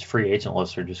 These free agent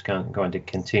lists are just going to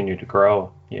continue to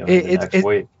grow. In the next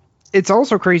week. It's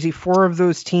also crazy. 4 of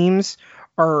those teams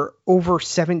are over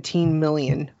 17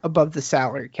 million above the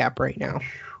salary cap right now.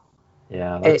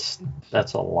 Yeah,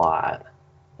 that's a lot.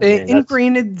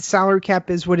 Granted, the salary cap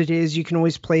is what it is. You can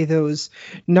always play those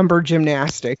number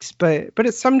gymnastics, but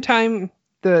at some time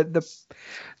the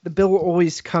bill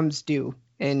always comes due,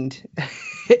 and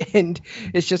and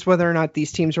it's just whether or not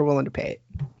these teams are willing to pay it.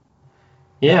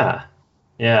 Yeah.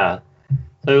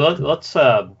 So let's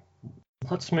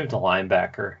move to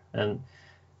linebacker, and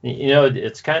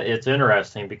it's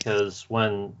interesting because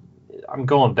when I'm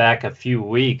going back a few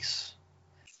weeks,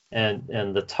 and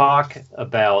the talk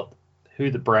about who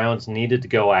the Browns needed to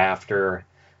go after,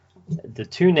 the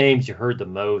 2 names you heard the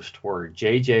most were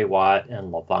J.J. Watt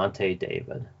and Levante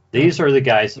David. These are the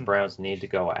guys the Browns need to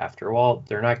go after. Well,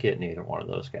 they're not getting either one of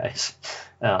those guys.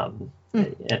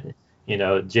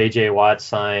 J.J. Watt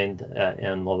signed,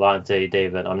 and Levante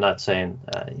David. I'm not saying,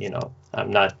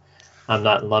 I'm not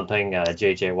lumping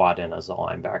J.J. Watt in as a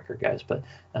linebacker, guys, but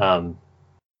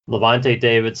Levante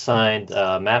David signed.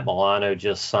 Matt Milano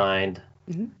just signed.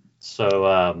 Mm-hmm.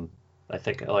 So I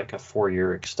think like a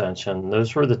 4-year extension.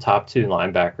 Those were the top 2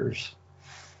 linebackers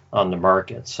on the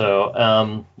market. So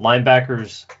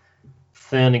linebackers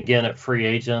thin again at free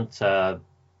agent, but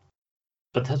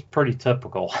that's pretty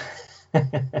typical.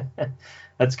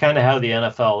 That's kind of how the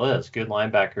NFL is. Good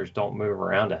linebackers don't move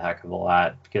around a heck of a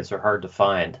lot because they're hard to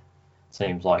find, it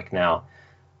seems like now.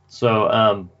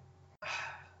 So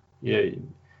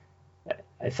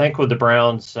I think with the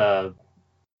Browns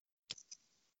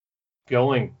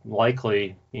going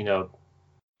likely,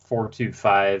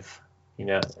 4-2-5.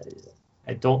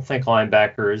 I don't think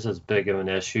linebacker is as big of an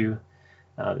issue.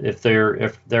 If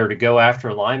they're to go after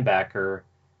a linebacker,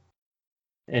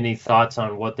 any thoughts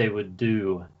on what they would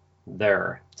do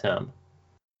there, Tim?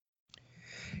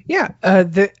 Yeah,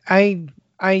 I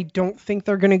don't think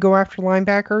they're going to go after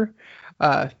linebacker.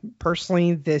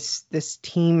 Personally, this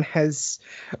team has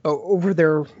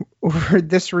over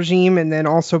this regime and then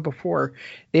also before,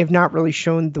 they have not really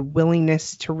shown the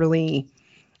willingness to really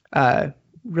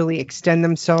extend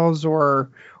themselves or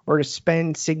to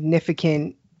spend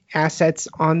significant assets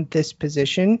on this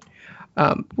position.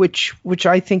 Which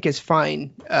I think is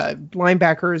fine.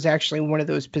 Linebacker is actually one of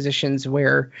those positions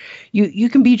where you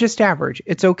can be just average.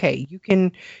 It's okay. You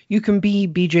can be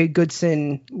BJ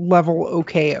Goodson level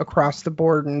okay across the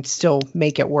board and still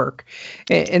make it work.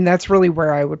 And that's really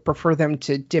where I would prefer them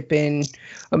to dip in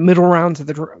middle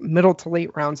to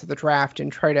late rounds of the draft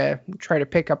and try to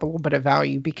pick up a little bit of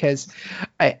value, because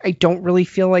I don't really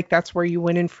feel like that's where you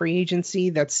win in free agency.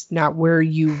 That's not where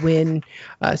you win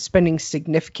spending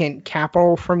significant capital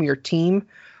from your team.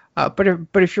 But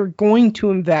if you're going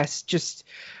to invest, just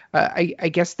I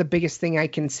guess the biggest thing I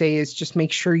can say is just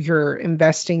make sure you're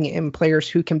investing in players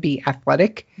who can be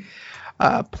athletic,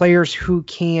 players who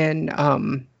can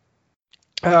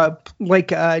like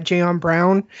Jayon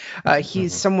Brown.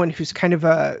 He's someone who's kind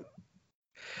of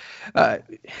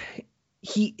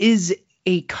he is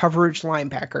a coverage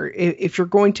linebacker. If you're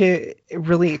going to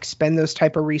really expend those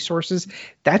type of resources,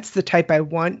 that's the type I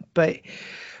want. But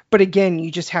again,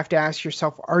 you just have to ask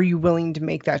yourself, are you willing to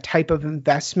make that type of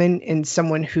investment in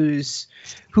someone who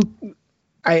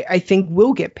I think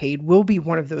will get paid, will be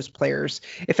one of those players?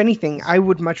 If anything, I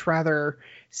would much rather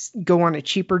go on a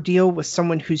cheaper deal with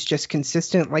someone who's just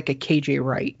consistent, like a KJ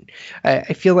Wright.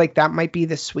 I feel like that might be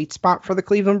the sweet spot for the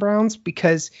Cleveland Browns,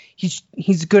 because he's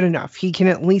good enough. He can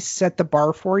at least set the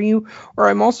bar for you. Or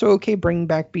I'm also okay bringing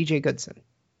back BJ Goodson.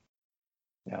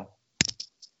 Yeah.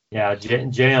 Yeah,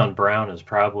 Jayon Brown is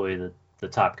probably the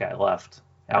top guy left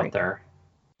out there.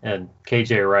 And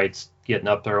KJ Wright's getting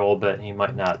up there a little bit. He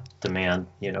might not demand,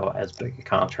 as big a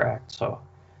contract. So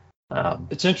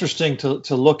it's interesting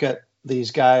to look at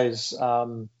these guys.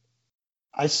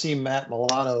 I see Matt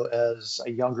Milano as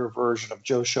a younger version of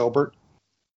Joe Schobert.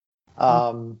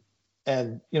 And,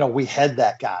 we had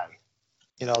that guy,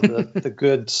 the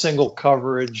good single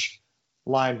coverage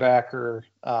linebacker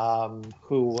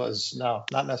who was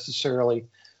not necessarily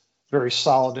very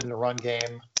solid in the run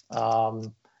game.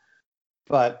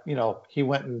 But, he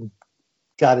went and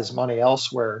got his money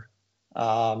elsewhere.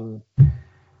 Jayon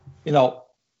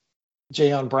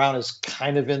Brown is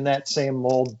kind of in that same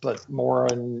mold, but more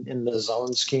in the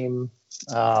zone scheme.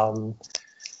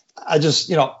 I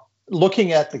just,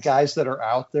 looking at the guys that are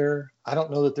out there, I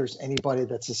don't know that there's anybody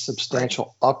that's a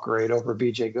substantial upgrade over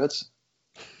BJ Goodson.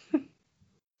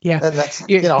 Yeah, and that's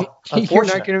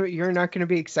unfortunate. You're not gonna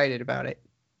be excited about it,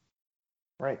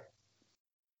 right?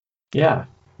 Yeah.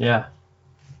 Guys,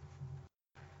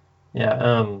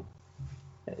 Doug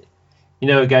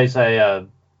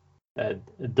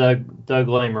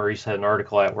Lesmerises had an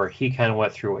article out where he kind of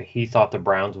went through what he thought the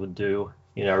Browns would do,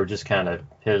 or just kind of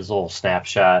his little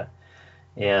snapshot,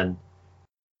 and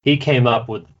he came up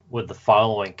with the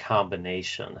following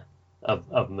combination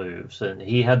of moves. And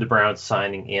he had the Browns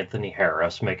signing Anthony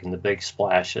Harris, making the big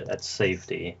splash at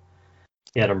safety.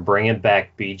 He had him bringing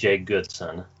back B.J.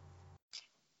 Goodson.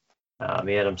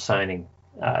 He had him signing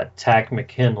Tack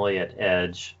McKinley at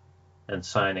edge and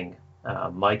signing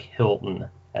Mike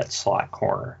Hilton at slot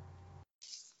corner.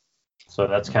 So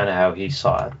that's kind of how he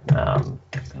saw it.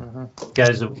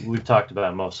 Guys, we've talked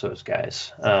about most of those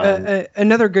guys.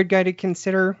 Another good guy to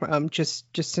consider, just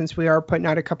since we are putting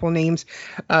out a couple names,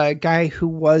 a guy who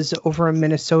was over in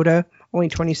Minnesota, only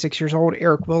 26 years old,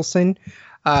 Eric Wilson.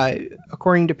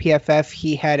 According to PFF,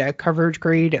 he had a coverage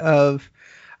grade of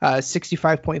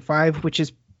 65.5, which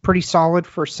is pretty solid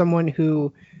for someone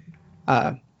who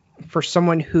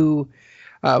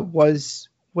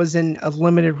was in a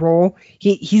limited role.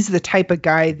 He's the type of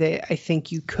guy that I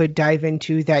think you could dive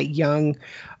into, that young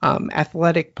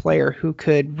athletic player who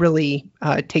could really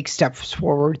take steps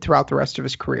forward throughout the rest of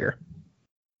his career.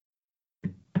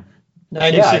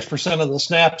 96% of the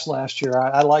snaps last year.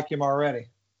 I like him already.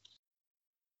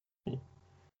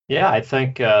 Yeah, I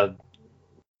think I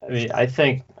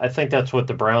think that's what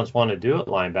the Browns want to do at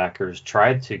linebackers,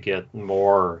 try to get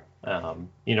more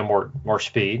more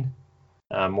speed.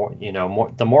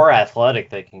 The more athletic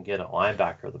they can get at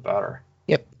linebacker, the better.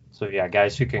 Yep. So yeah,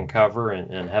 guys who can cover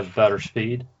and have better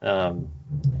speed,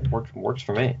 works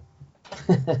for me.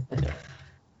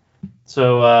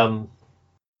 So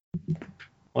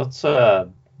let's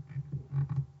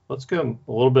let's go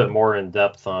a little bit more in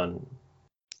depth on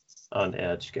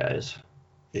edge, guys,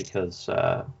 because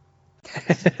I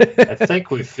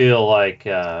think we feel like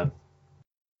at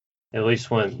least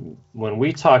when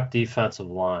we talk defensive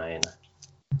line,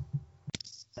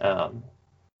 the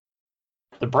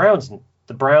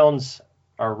Browns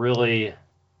are really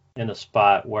in a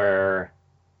spot where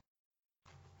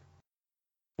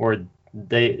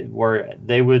they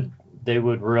would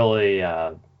really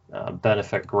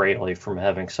benefit greatly from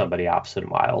having somebody opposite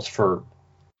Miles for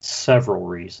several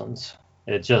reasons.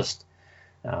 It just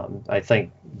I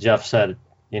think Jeff said,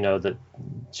 that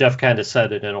Jeff kind of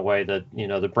said it in a way that,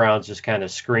 the Browns just kind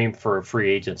of scream for a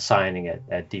free agent signing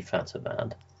at defensive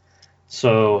end.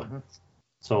 So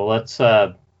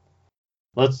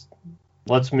let's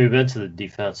move into the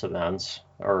defensive ends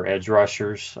or edge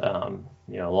rushers,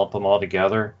 lump them all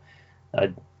together.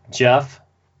 Jeff,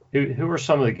 who are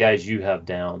some of the guys you have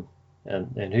down,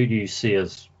 and who do you see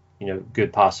as,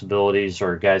 good possibilities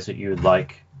or guys that you would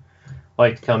like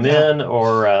to come in,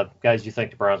 or guys you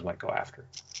think the Browns might go after?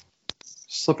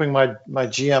 Slipping my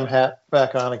GM hat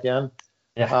back on again.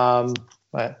 Yeah.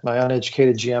 My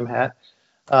uneducated GM hat.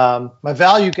 My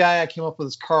value guy I came up with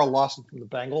is Carl Lawson from the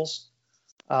Bengals.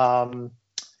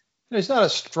 He's not a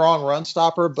strong run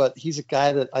stopper, but he's a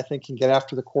guy that I think can get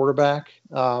after the quarterback.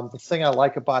 The thing I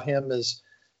like about him is,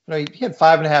 he had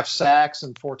 5.5 sacks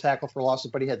and 4 tackles for losses,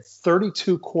 but he had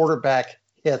 32 quarterback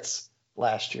hits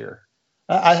last year.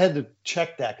 I had to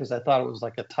check that because I thought it was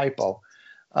like a typo.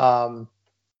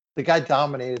 The guy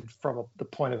dominated from the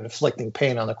point of inflicting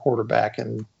pain on the quarterback,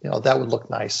 and that would look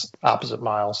nice opposite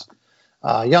Miles.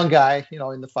 Young guy,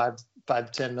 in the 5 to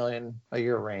 10 million a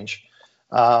year range.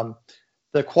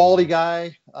 The quality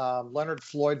guy, Leonard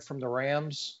Floyd from the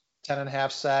Rams,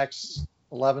 10.5 sacks,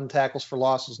 11 tackles for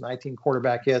losses, 19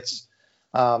 quarterback hits.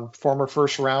 Former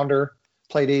first rounder,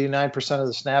 played 89% of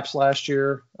the snaps last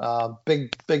year.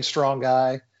 Big, strong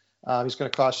guy. He's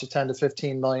going to cost you 10 to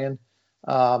 15 million.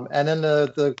 And then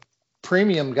the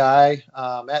premium guy,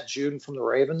 Matt Juden from the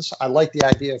Ravens. I like the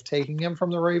idea of taking him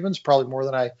from the Ravens, probably more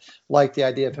than I like the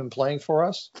idea of him playing for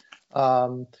us.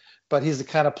 But he's the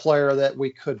kind of player that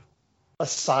we could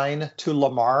assign to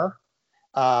Lamar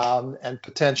and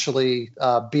potentially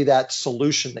be that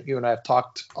solution that you and I have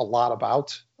talked a lot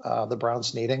about, the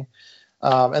Browns needing.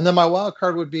 And then my wild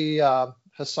card would be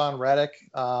Hassan Reddick.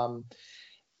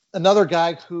 Another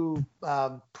guy who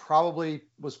probably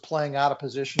was playing out of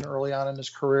position early on in his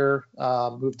career,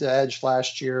 moved to edge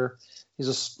last year.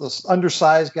 He's this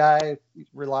undersized guy,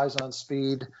 relies on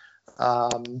speed,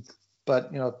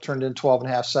 but turned in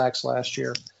 12.5 sacks last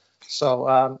year. So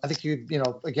I think you'd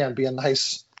again be a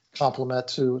nice complement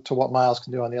to what Miles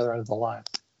can do on the other end of the line.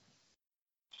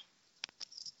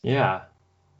 Yeah.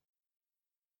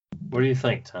 What do you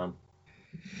think, Tom?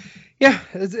 Yeah,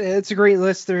 it's a great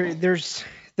list. There's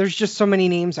just so many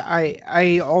names.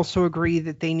 I also agree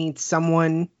that they need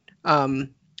someone.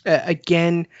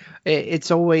 Again,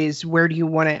 it's always, where do you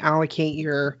want to allocate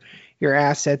your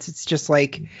assets? It's just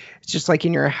like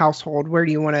in your household. Where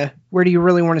do you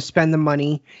really want to spend the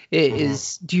money?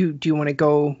 Do you want to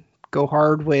go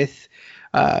hard with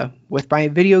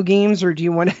buying video games, or do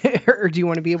you want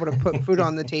to be able to put food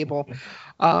on the table?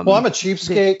 Well, I'm a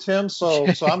cheapskate, Tim, so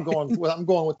I'm going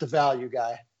with the value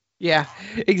guy. Yeah,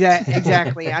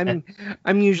 exactly.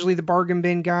 I'm usually the bargain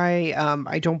bin guy.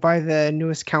 I don't buy the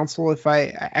newest console.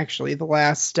 The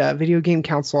last video game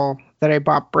console that I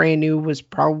bought brand new was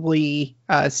probably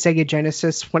Sega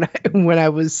Genesis when I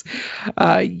was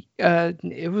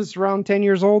it was around 10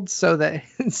 years old.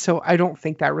 So I don't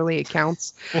think that really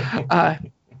accounts.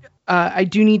 I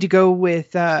do need to go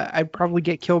with, I'd probably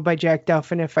get killed by Jack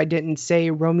Duffin if I didn't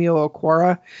say Romeo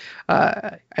Okwara.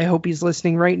 I hope he's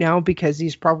listening right now, because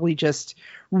he's probably just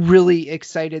really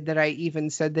excited that I even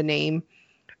said the name.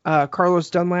 Carlos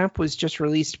Dunlap was just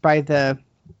released by the,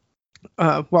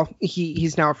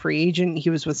 he's now a free agent. He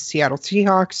was with Seattle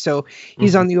Seahawks, so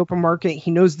he's on the open market.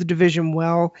 He knows the division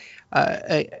well.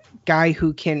 A guy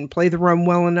who can play the run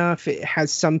well enough. It has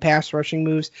some pass rushing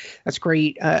moves. That's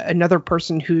great. Another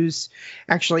person who's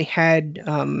actually had,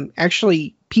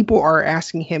 people are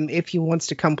asking him if he wants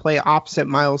to come play opposite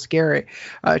Myles Garrett.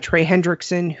 Trey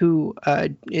Hendrickson, who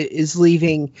is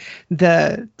leaving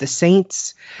the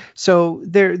Saints. So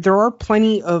there are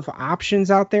plenty of options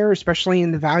out there, especially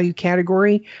in the value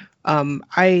category.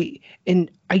 I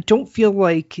don't feel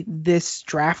like this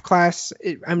draft class,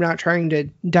 I'm not trying to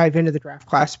dive into the draft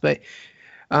class, but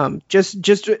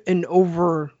just an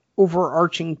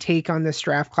overarching take on this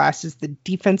draft class is the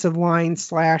defensive line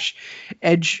 /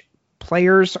 edge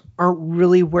players aren't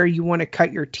really where you want to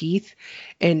cut your teeth.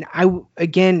 And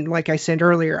again, like I said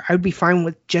earlier, I would be fine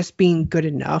with just being good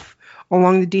enough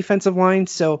along the defensive line.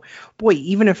 So, boy,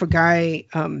 even if a guy,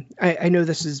 I know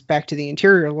this is back to the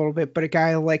interior a little bit, but a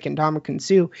guy like Ndamukong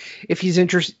Suh, if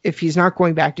he's not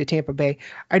going back to Tampa Bay,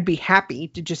 I'd be happy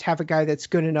to just have a guy that's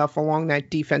good enough along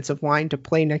that defensive line to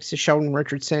play next to Sheldon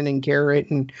Richardson and Garrett.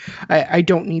 And I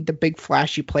don't need the big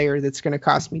flashy player that's going to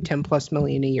cost me $10+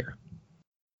 million a year.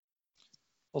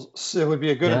 Well, it would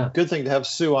be a good thing to have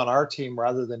Sue on our team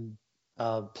rather than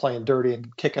playing dirty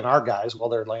and kicking our guys while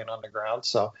they're laying on the ground.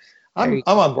 So I'm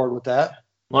on board with that. As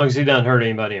long as he doesn't hurt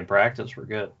anybody in practice, we're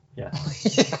good. Yeah.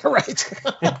 Yeah, right.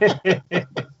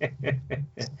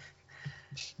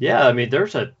 Yeah, I mean,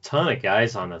 there's a ton of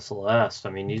guys on this list. I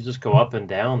mean, you just go up and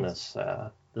down this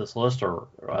list of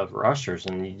rushers,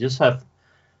 and you just have,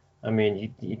 I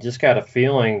mean, you just got a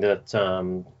feeling that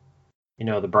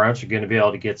the Browns are going to be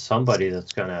able to get somebody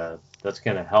that's gonna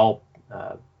help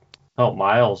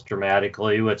Miles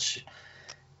dramatically. Which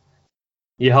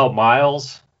you help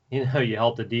Miles, you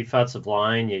help the defensive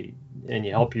line, you end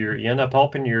up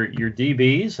helping your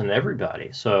DBs and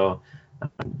everybody. So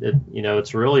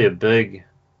it's really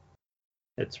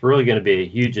going to be a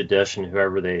huge addition,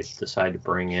 whoever they decide to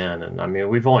bring in. And I mean,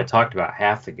 we've only talked about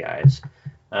half the guys.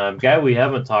 Guy we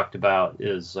haven't talked about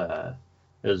is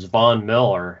Von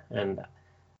Miller, and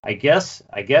I guess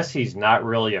he's not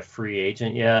really a free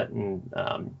agent yet. And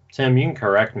Tim, you can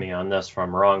correct me on this if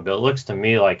I'm wrong, but it looks to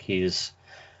me like he's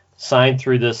signed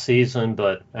through this season,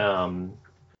 but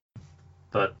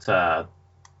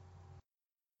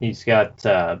he's got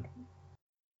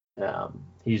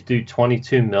he's due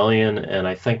 $22 million, and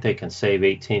I think they can save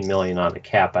 $18 million on the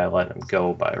cap by letting him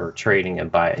go or trading him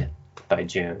by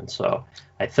June. So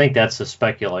I think that's the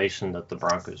speculation that the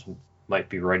Broncos might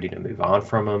be ready to move on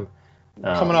from him.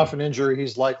 Coming off an injury,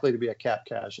 he's likely to be a cap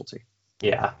casualty.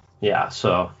 Yeah.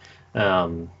 So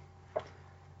Von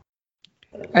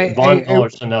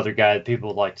Miller's another guy that people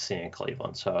would like to see in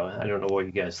Cleveland. So I don't know what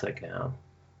you guys think now.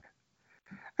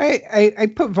 I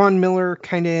put Von Miller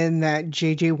kind of in that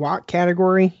JJ Watt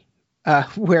category,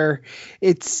 where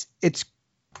it's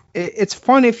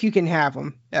fun if you can have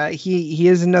him. He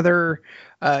is another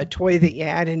toy that you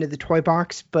add into the toy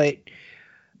box, but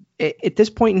at this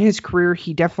point in his career,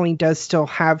 he definitely does still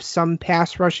have some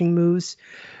pass rushing moves.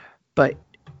 But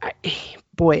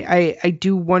I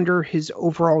do wonder his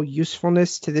overall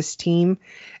usefulness to this team,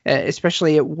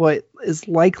 especially at what is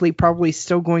likely probably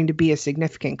still going to be a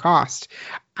significant cost.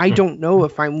 I don't know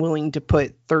if I'm willing to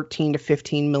put 13 to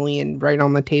 15 million right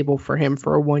on the table for him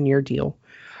for a 1-year deal.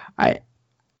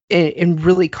 And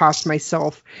really cost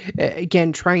myself,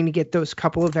 again, trying to get those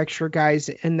couple of extra guys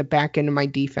in the back end of my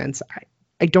defense.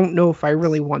 I don't know if I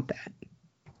really want that.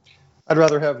 I'd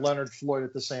rather have Leonard Floyd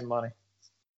at the same money.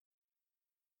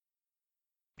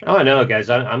 Oh, I know, guys.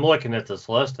 I'm looking at this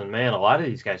list, and man, a lot of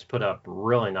these guys put up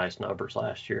really nice numbers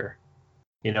last year.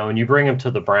 When you bring them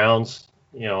to the Browns,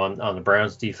 on the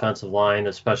Browns defensive line,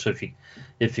 especially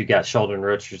if you got Sheldon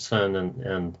Richardson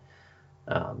and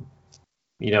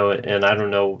and I don't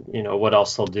know, what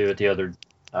else they'll do at the other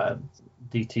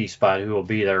DT spot, who will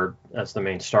be there as the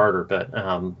main starter, but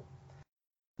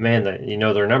man,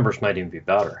 their numbers might even be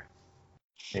better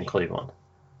in Cleveland.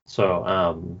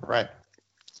 So right,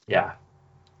 yeah.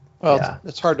 Well, yeah.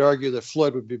 It's hard to argue that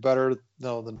Floyd would be better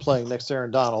than playing next to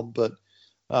Aaron Donald, but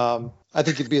I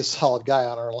think he'd be a solid guy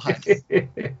on our line.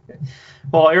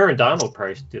 Well, Aaron Donald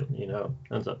probably still,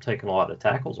 ends up taking a lot of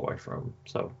tackles away from him,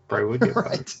 so probably would get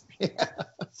right. Yeah.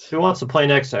 Who wants to play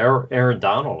next to Aaron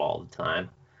Donald all the time?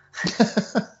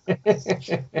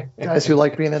 Guys who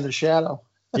like being in the shadow.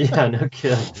 Yeah, no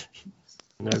kidding.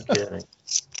 No kidding.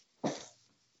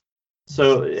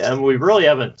 So, and we really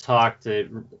haven't talked,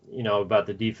 about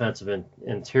the defensive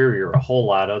interior a whole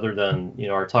lot, other than,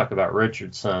 our talk about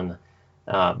Richardson.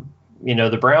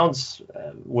 The Browns,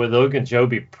 with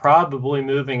Ogunjobi probably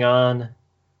moving on,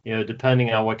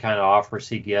 depending on what kind of offers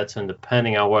he gets and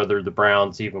depending on whether the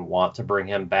Browns even want to bring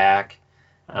him back.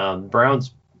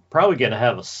 Browns probably going to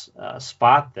have a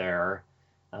spot there.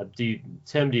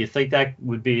 Tim, do you think that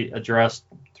would be addressed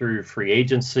through free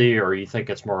agency, or you think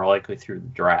it's more likely through the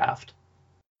draft?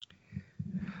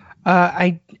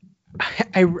 I'm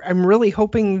really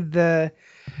hoping the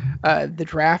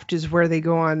draft is where they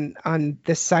go on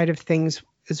this side of things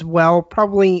as well.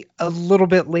 Probably a little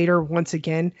bit later. Once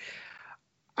again,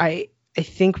 I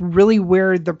think really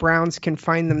where the Browns can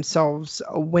find themselves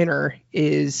a winner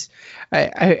is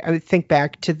I would think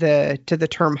back to the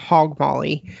term hog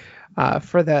molly.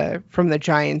 from the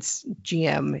Giants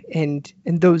GM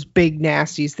and those big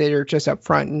nasties that are just up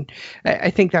front. And I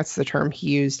think that's the term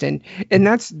he used. And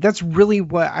that's really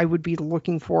what I would be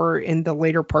looking for in the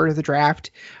later part of the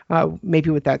draft, maybe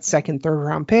with that second, third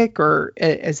round pick, or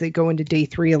as they go into day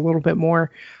 3 a little bit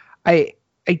more. I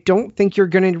don't think you're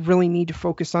going to really need to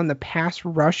focus on the pass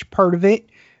rush part of it,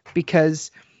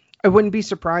 because I wouldn't be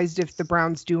surprised if the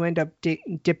Browns do end up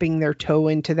dipping their toe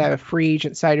into that free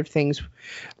agent side of things.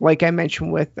 Like I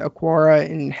mentioned with Aquara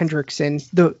and Hendrickson,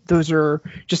 those are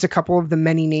just a couple of the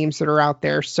many names that are out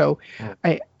there. So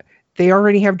they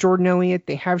already have Jordan Elliott.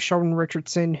 They have Sheldon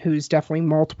Richardson, who's definitely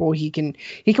multiple. He can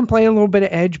play a little bit of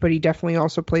edge, but he definitely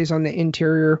also plays on the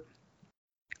interior.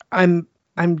 I'm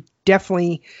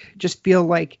definitely just feel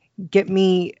like get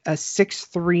me a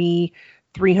 6'3",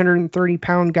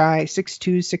 330-pound guy,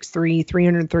 6'2", 6'3",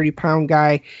 330-pound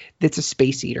guy that's a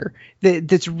space eater,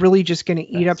 that's really just going to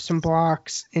eat up some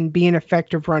blocks and be an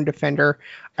effective run defender.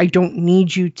 I don't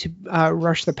need you to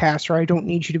rush the passer. I don't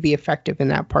need you to be effective in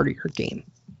that part of your game.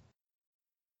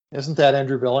 Isn't that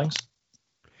Andrew Billings?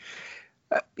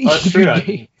 That's true.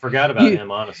 I forgot about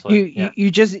him, honestly.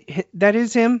 That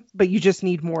is him, but you just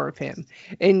need more of him.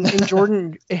 And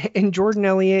Jordan and Jordan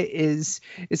Elliott is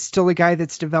still a guy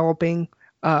that's developing.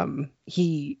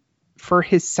 He, for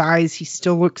his size, he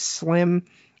still looks slim.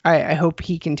 I hope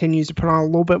he continues to put on a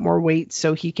little bit more weight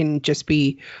so he can just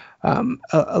be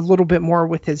a little bit more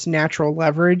with his natural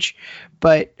leverage.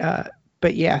 But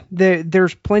yeah,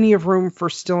 there's plenty of room for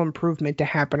still improvement to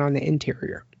happen on the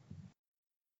interior.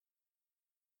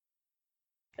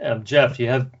 Jeff, do you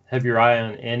have your eye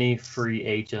on any free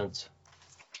agents,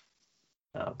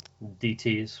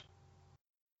 DTs?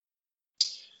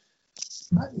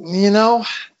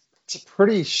 It's a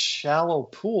pretty shallow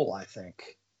pool, I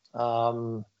think.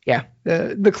 Yeah,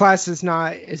 the class is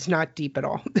not deep at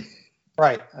all.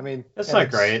 Right. I mean, that's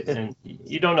not great, and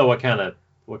you don't know what kind of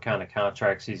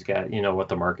contracts he's got. You know what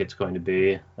the market's going to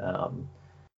be. I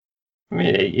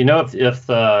mean,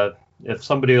 if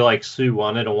somebody like Sue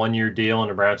wanted a 1-year deal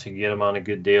and the Browns could get him on a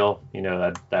good deal,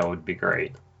 that would be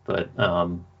great. But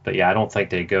yeah, I don't think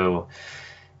they go.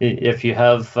 If you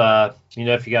have,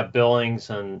 if you got Billings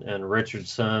and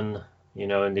Richardson,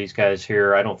 and these guys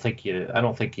here, I don't think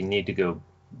you need to go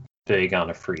big on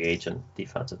a free agent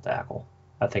defensive tackle.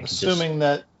 I think assuming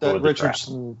that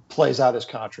Richardson plays out his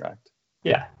contract.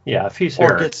 Yeah, if he's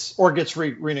here gets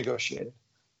renegotiated.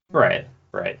 Right,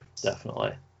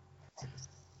 definitely.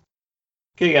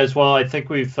 Okay, guys. Well, I think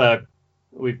we've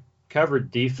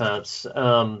covered defense.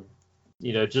 And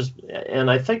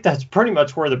I think that's pretty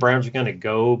much where the Browns are going to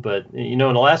go. But in the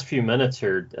last few minutes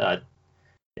here,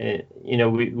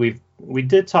 we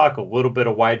did talk a little bit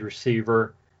of wide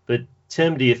receiver. But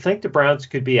Tim, do you think the Browns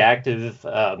could be active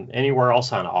anywhere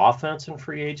else on offense in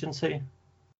free agency?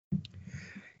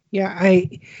 Yeah,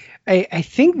 I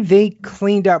think they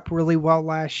cleaned up really well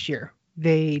last year.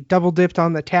 They double dipped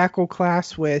on the tackle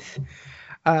class with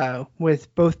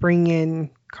both bringing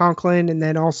in Conklin and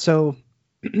then also,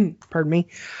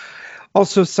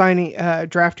 also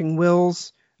drafting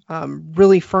Wills,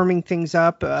 really firming things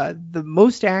up. The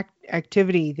most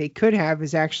activity they could have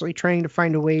is actually trying to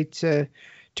find a way to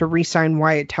re-sign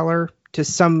Wyatt Teller to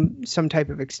some type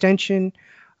of extension.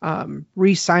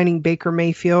 Re-signing Baker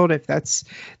Mayfield, if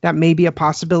that may be a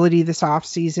possibility this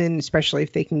offseason, especially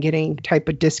if they can get any type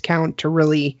of discount to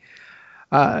really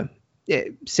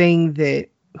saying that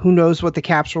who knows what the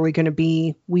cap's really going to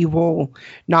be. We will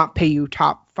not pay you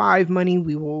top 5 money.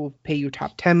 We will pay you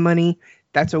top 10 money.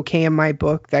 That's okay in my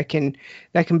book. That can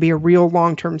be a real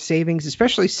long-term savings,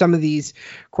 especially some of these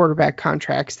quarterback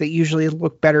contracts that usually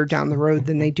look better down the road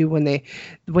than they do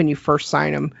when you first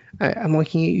sign them. I'm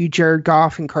looking at you, Jared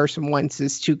Goff and Carson Wentz,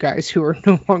 as 2 guys who are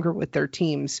no longer with their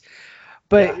teams.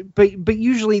 But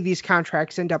usually these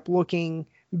contracts end up looking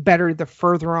better the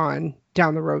further on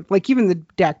down the road. Like even the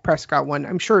Dak Prescott one,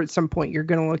 I'm sure at some point you're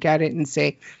going to look at it and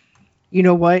say, you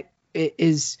know what,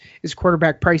 as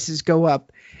quarterback prices go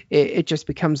up, it just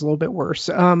becomes a little bit worse.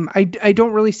 I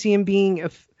don't really see him being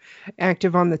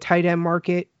active on the tight end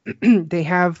market. They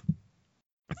have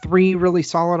 3 really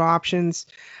solid options,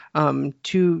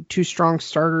 2 strong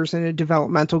starters and a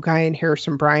developmental guy in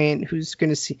Harrison Bryant,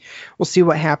 we'll see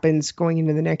what happens going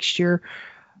into the next year.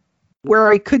 Where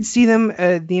I could see them,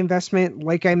 the investment,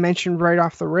 like I mentioned right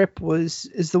off the rip,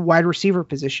 is the wide receiver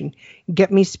position.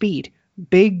 Get me speed,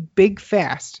 big,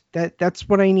 fast. That's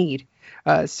what I need.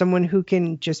 Someone who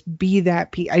can just be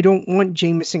that. I don't want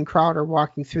Jamison Crowder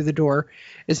walking through the door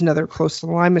as another close to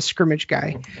the line of scrimmage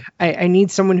guy. I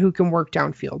need someone who can work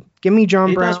downfield. Give me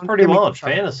John Brown. He does pretty well in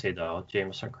fantasy, though,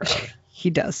 Jamison Crowder. He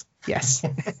does. Yes.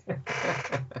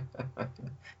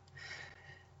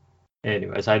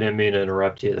 Anyways, I didn't mean to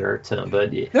interrupt you there, Tim,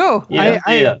 but No,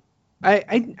 yeah.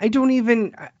 I don't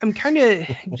even. I'm kind of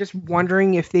just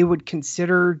wondering if they would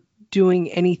consider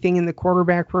doing anything in the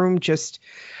quarterback room. Just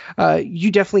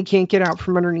you definitely can't get out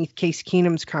from underneath Case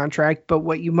Keenum's contract, but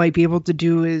what you might be able to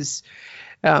do is,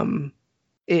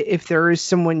 if there is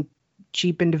someone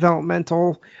cheap and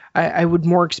developmental, I would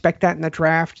more expect that in the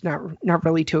draft. Not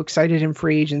really too excited in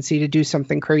free agency to do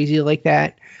something crazy like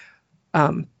that.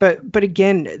 But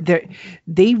again,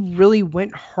 they really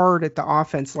went hard at the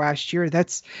offense last year.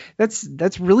 That's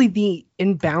really the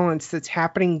imbalance that's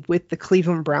happening with the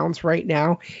Cleveland Browns right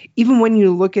now. Even when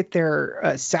you look at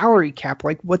their salary cap,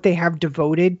 like what they have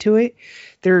devoted to it,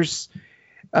 there's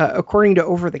according to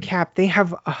Over the Cap, they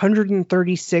have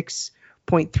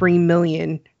 136.3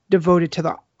 million devoted to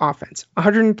the offense.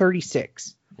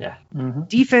 136. Yeah. Mm-hmm.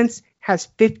 Defense has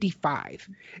 55.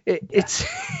 It's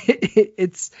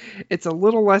a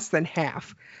little less than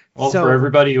half. Well, so, for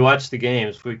everybody who watched the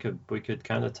games, we could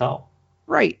kind of tell.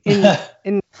 Right.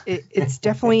 And it's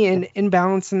definitely an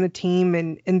imbalance in the team,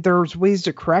 and there's ways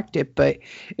to correct it. But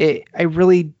I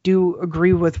really do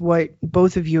agree with what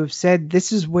both of you have said.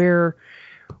 This is where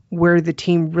the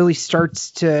team really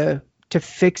starts to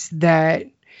fix that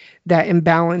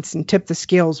imbalance and tip the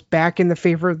scales back in the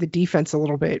favor of the defense a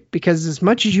little bit, because as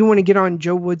much as you want to get on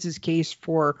Joe Woods' case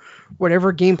for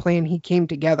whatever game plan he came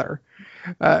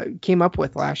up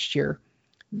with last year,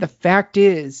 the fact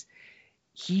is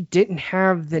he didn't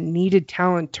have the needed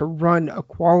talent to run a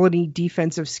quality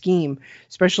defensive scheme,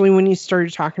 especially when you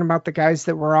started talking about the guys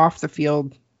that were off the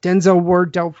field. Denzel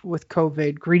Ward dealt with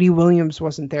COVID. Greedy Williams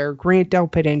wasn't there. Grant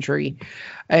Delpit injury.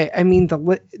 I mean,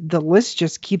 the list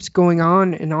just keeps going on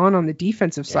the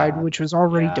defensive side, which was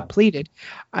already depleted.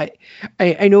 I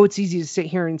know it's easy to sit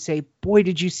here and say, boy,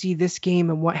 did you see this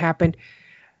game and what happened?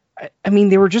 I mean,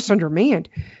 they were just undermanned.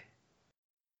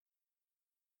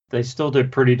 They still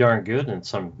did pretty darn good in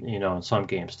some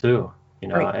games too.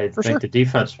 Right, I think sure. the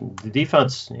defense.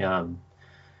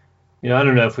 I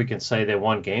don't know if we can say they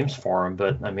won games for them,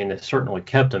 but I mean, they certainly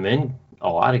kept them in a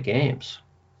lot of games.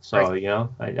 So, Right.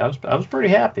 I was pretty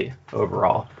happy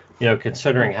overall,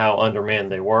 considering how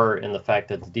undermanned they were, and the fact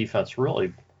that the defense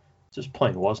really just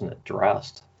plain wasn't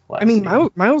addressed. I mean,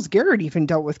 Myles Garrett even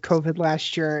dealt with COVID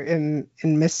last year and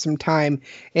missed some time,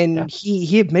 and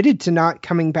he admitted to not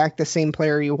coming back the same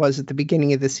player he was at the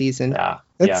beginning of the season. Yeah,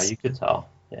 you could tell.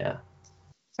 Yeah,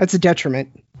 that's a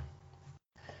detriment.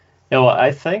 Yeah, well,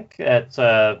 I think at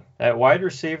wide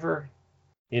receiver,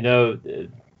 there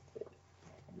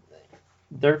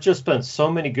have just been so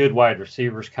many good wide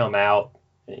receivers come out,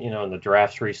 in the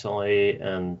drafts recently,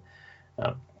 and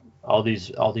all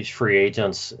these free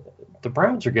agents. The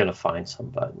Browns are going to find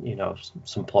somebody,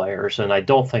 some players, and I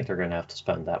don't think they're going to have to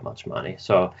spend that much money.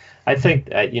 So I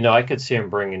think, I could see them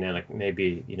bringing in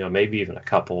maybe even a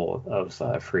couple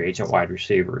of free agent wide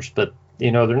receivers, but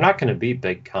they're not going to be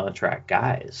big contract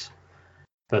guys.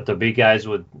 But there'll be guys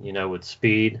with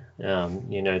speed,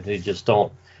 who just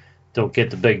don't get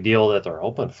the big deal that they're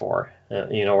hoping for,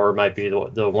 or it might be the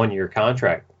 1-year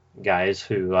contract guys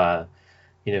who are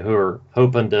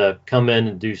hoping to come in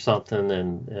and do something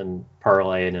and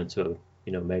parlay it into,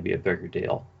 maybe a bigger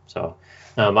deal. So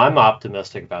I'm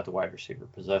optimistic about the wide receiver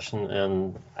position,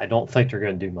 and I don't think they're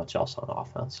going to do much else on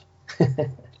offense. The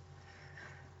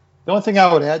only thing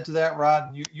I would add to that,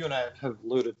 Rod, you and I have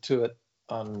alluded to it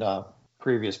on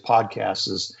previous podcasts,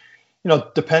 is,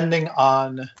 depending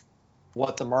on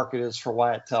what the market is for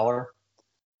Wyatt Teller,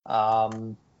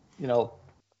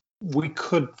 we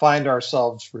could find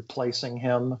ourselves replacing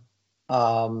him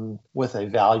with a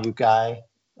value guy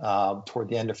toward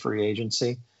the end of free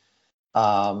agency,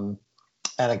 and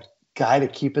a guy to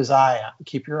keep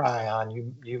your eye on.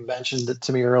 You mentioned it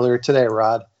to me earlier today,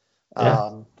 Rod.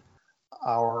 Yeah.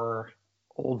 Our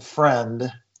old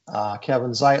friend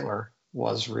Kevin Zeitler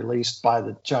was released by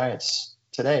the Giants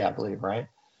today, I believe, right?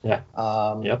 Yeah.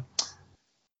 Yep.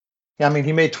 Yeah, I mean,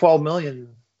 he made $12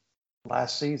 million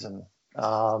last season.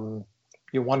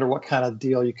 You wonder what kind of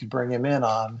deal you could bring him in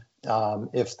on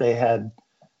if they had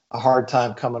a hard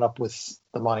time coming up with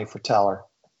the money for Teller.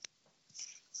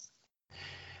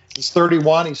 He's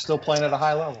 31. He's still playing at a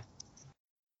high level.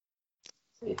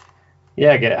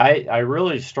 Yeah, I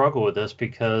really struggle with this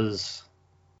because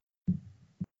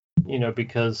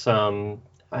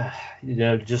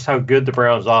just how good the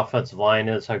Browns' offensive line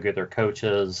is, how good their coach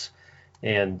is,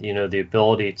 and the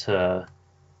ability to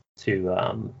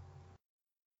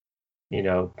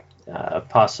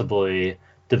possibly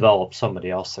develop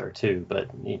somebody else there too. But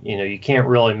you can't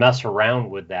really mess around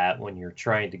with that when you're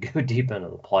trying to go deep into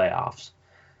the playoffs.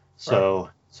 So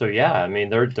Right. so yeah, I mean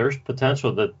there's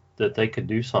potential that they could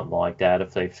do something like that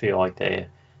if they feel like they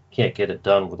can't get it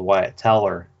done with Wyatt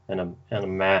Teller in a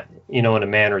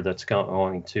manner that's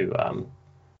going to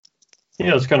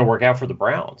it's going to work out for the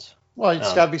Browns. Well,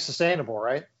 it's got to be sustainable,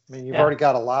 right? I mean, you've Yeah. already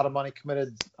got a lot of money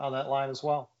committed on that line as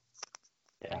well.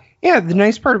 Yeah, the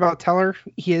nice part about Teller,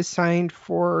 he is signed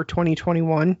for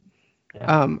 2021.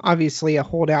 Yeah. Obviously, a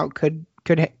holdout could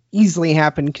easily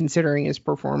happen considering his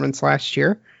performance last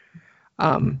year.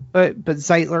 But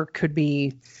Zeitler could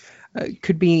be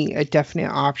a definite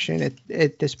option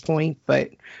at this point. But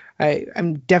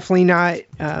I'm definitely not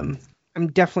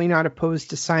opposed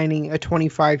to signing a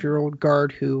 25-year-old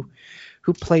guard who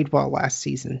played well last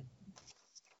season.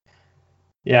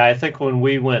 Yeah, I think when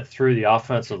we went through the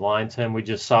offensive line, Tim, we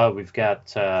just saw we've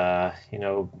got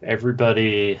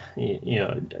everybody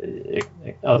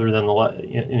other than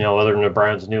the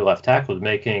Browns' new left tackle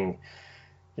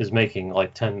is making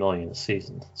like $10 million a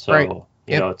season. So Right.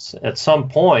 It's at some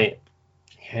point,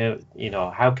 how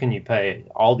can you pay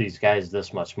all these guys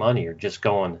this much money? You're just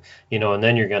going, and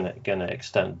then you're gonna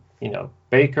extend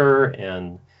Baker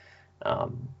and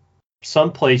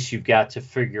someplace you've got to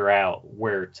figure out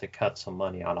where to cut some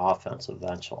money on offense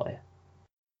eventually.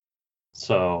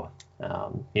 So,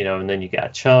 and then you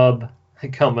got Chubb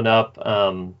coming up.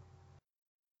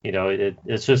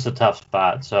 It's just a tough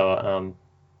spot. So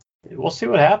we'll see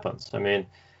what happens. I mean,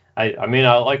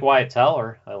 I like Wyatt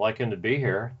Teller. I like him to be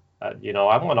here. I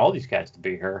want all these guys to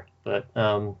be here, but it's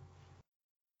going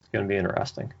to be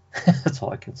interesting. That's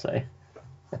all I can say.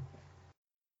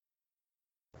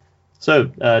 So,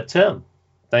 Tim,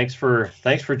 thanks for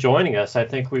joining us. I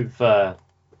think we've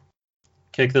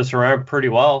kicked this around pretty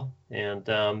well,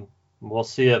 and we'll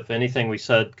see if anything we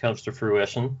said comes to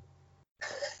fruition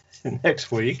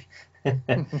next week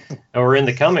or in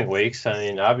the coming weeks. I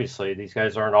mean, obviously, these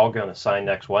guys aren't all going to sign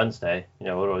next Wednesday.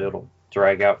 It'll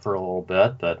drag out for a little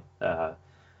bit, but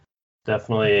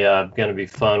definitely going to be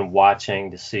fun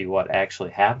watching to see what actually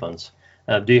happens.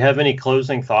 Do you have any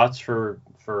closing thoughts for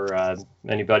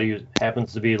anybody who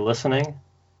happens to be listening?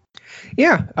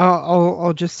 Yeah,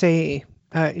 I'll just say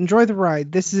enjoy the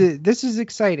ride. This is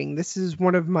exciting. This is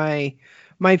one of my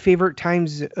favorite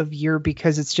times of year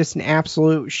because it's just an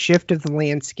absolute shift of the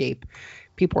landscape.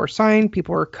 People are signed,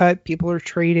 people are cut, people are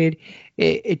traded.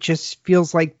 It just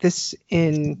feels like this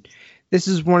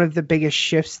is one of the biggest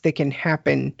shifts that can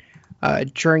happen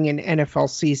during an NFL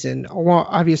season,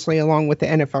 obviously along with the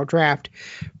NFL draft.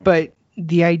 But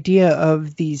the idea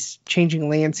of these changing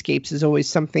landscapes is always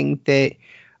something that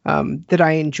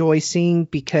I enjoy seeing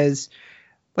because,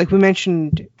 like we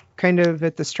mentioned kind of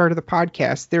at the start of the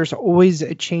podcast, there's always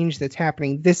a change that's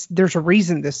happening. There's a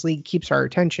reason this league keeps our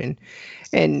attention,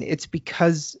 and it's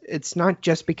because it's not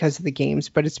just because of the games,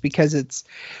 but it's because it's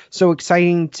so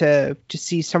exciting to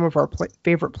see some of our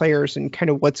favorite players and kind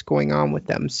of what's going on with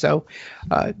them. So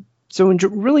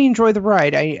really enjoy the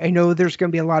ride. I know there's going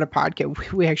to be a lot of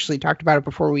podcasts. We actually talked about it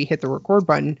before we hit the record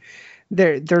button.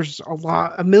 There's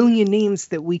a million names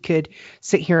that we could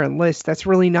sit here and list. That's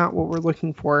really not what we're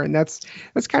looking for. And that's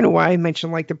kind of why I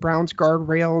mentioned like the Browns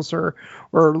guardrails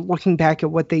or looking back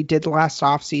at what they did last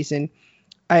offseason.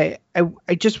 I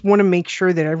just want to make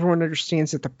sure that everyone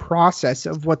understands that the process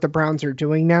of what the Browns are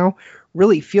doing now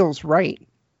really feels right.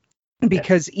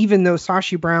 Because even though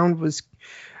Sashi Brown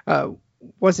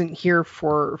wasn't here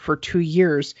for 2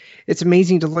 years, it's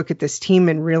amazing to look at this team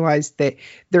and realize that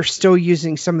they're still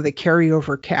using some of the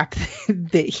carryover cap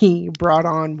that he brought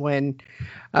on when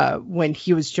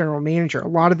he was general manager. A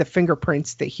lot of the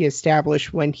fingerprints that he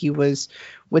established when he was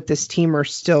with this team are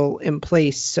still in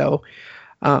place. So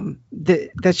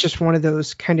that's just one of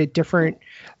those kind of different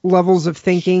levels of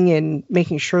thinking and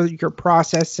making sure that your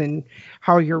process and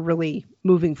how you're really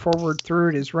moving forward through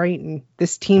it is right. And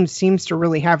this team seems to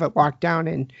really have it locked down.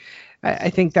 And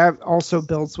I think that also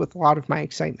builds with a lot of my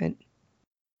excitement.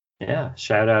 Yeah.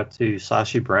 Shout out to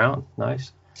Sashi Brown.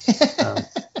 Nice.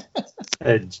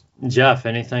 Jeff,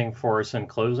 anything for us in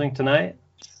closing tonight?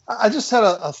 I just had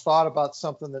a thought about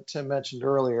something that Tim mentioned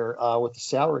earlier with the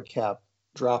salary cap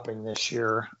dropping this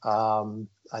year.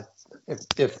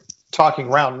 If talking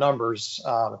round numbers,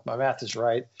 if my math is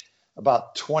right,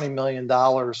 about $20 million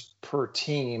per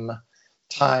team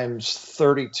times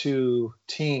 32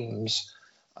 teams.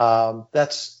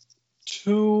 That's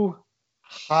 2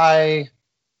 high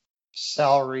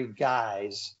salary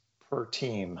guys per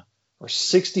team, or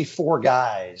 64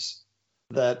 guys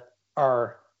that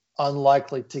are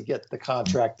unlikely to get the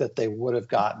contract that they would have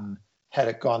gotten had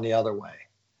it gone the other way.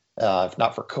 If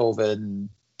not for COVID and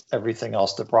everything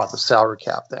else that brought the salary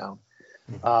cap down.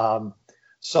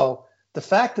 So the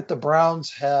fact that the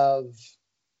Browns have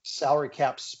salary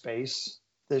cap space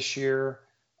this year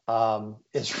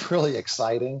is really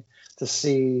exciting to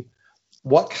see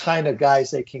what kind of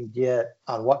guys they can get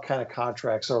on what kind of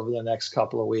contracts over the next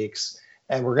couple of weeks.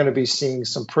 And we're going to be seeing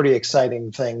some pretty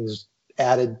exciting things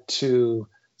added to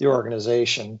the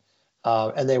organization.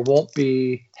 And they won't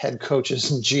be head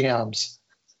coaches and GMs.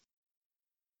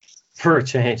 For a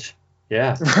change.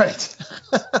 Yeah. Right.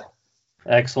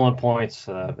 Excellent points.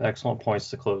 Excellent points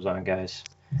to close on, guys.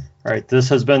 All right. This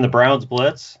has been the Browns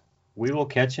Blitz. We will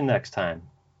catch you next time.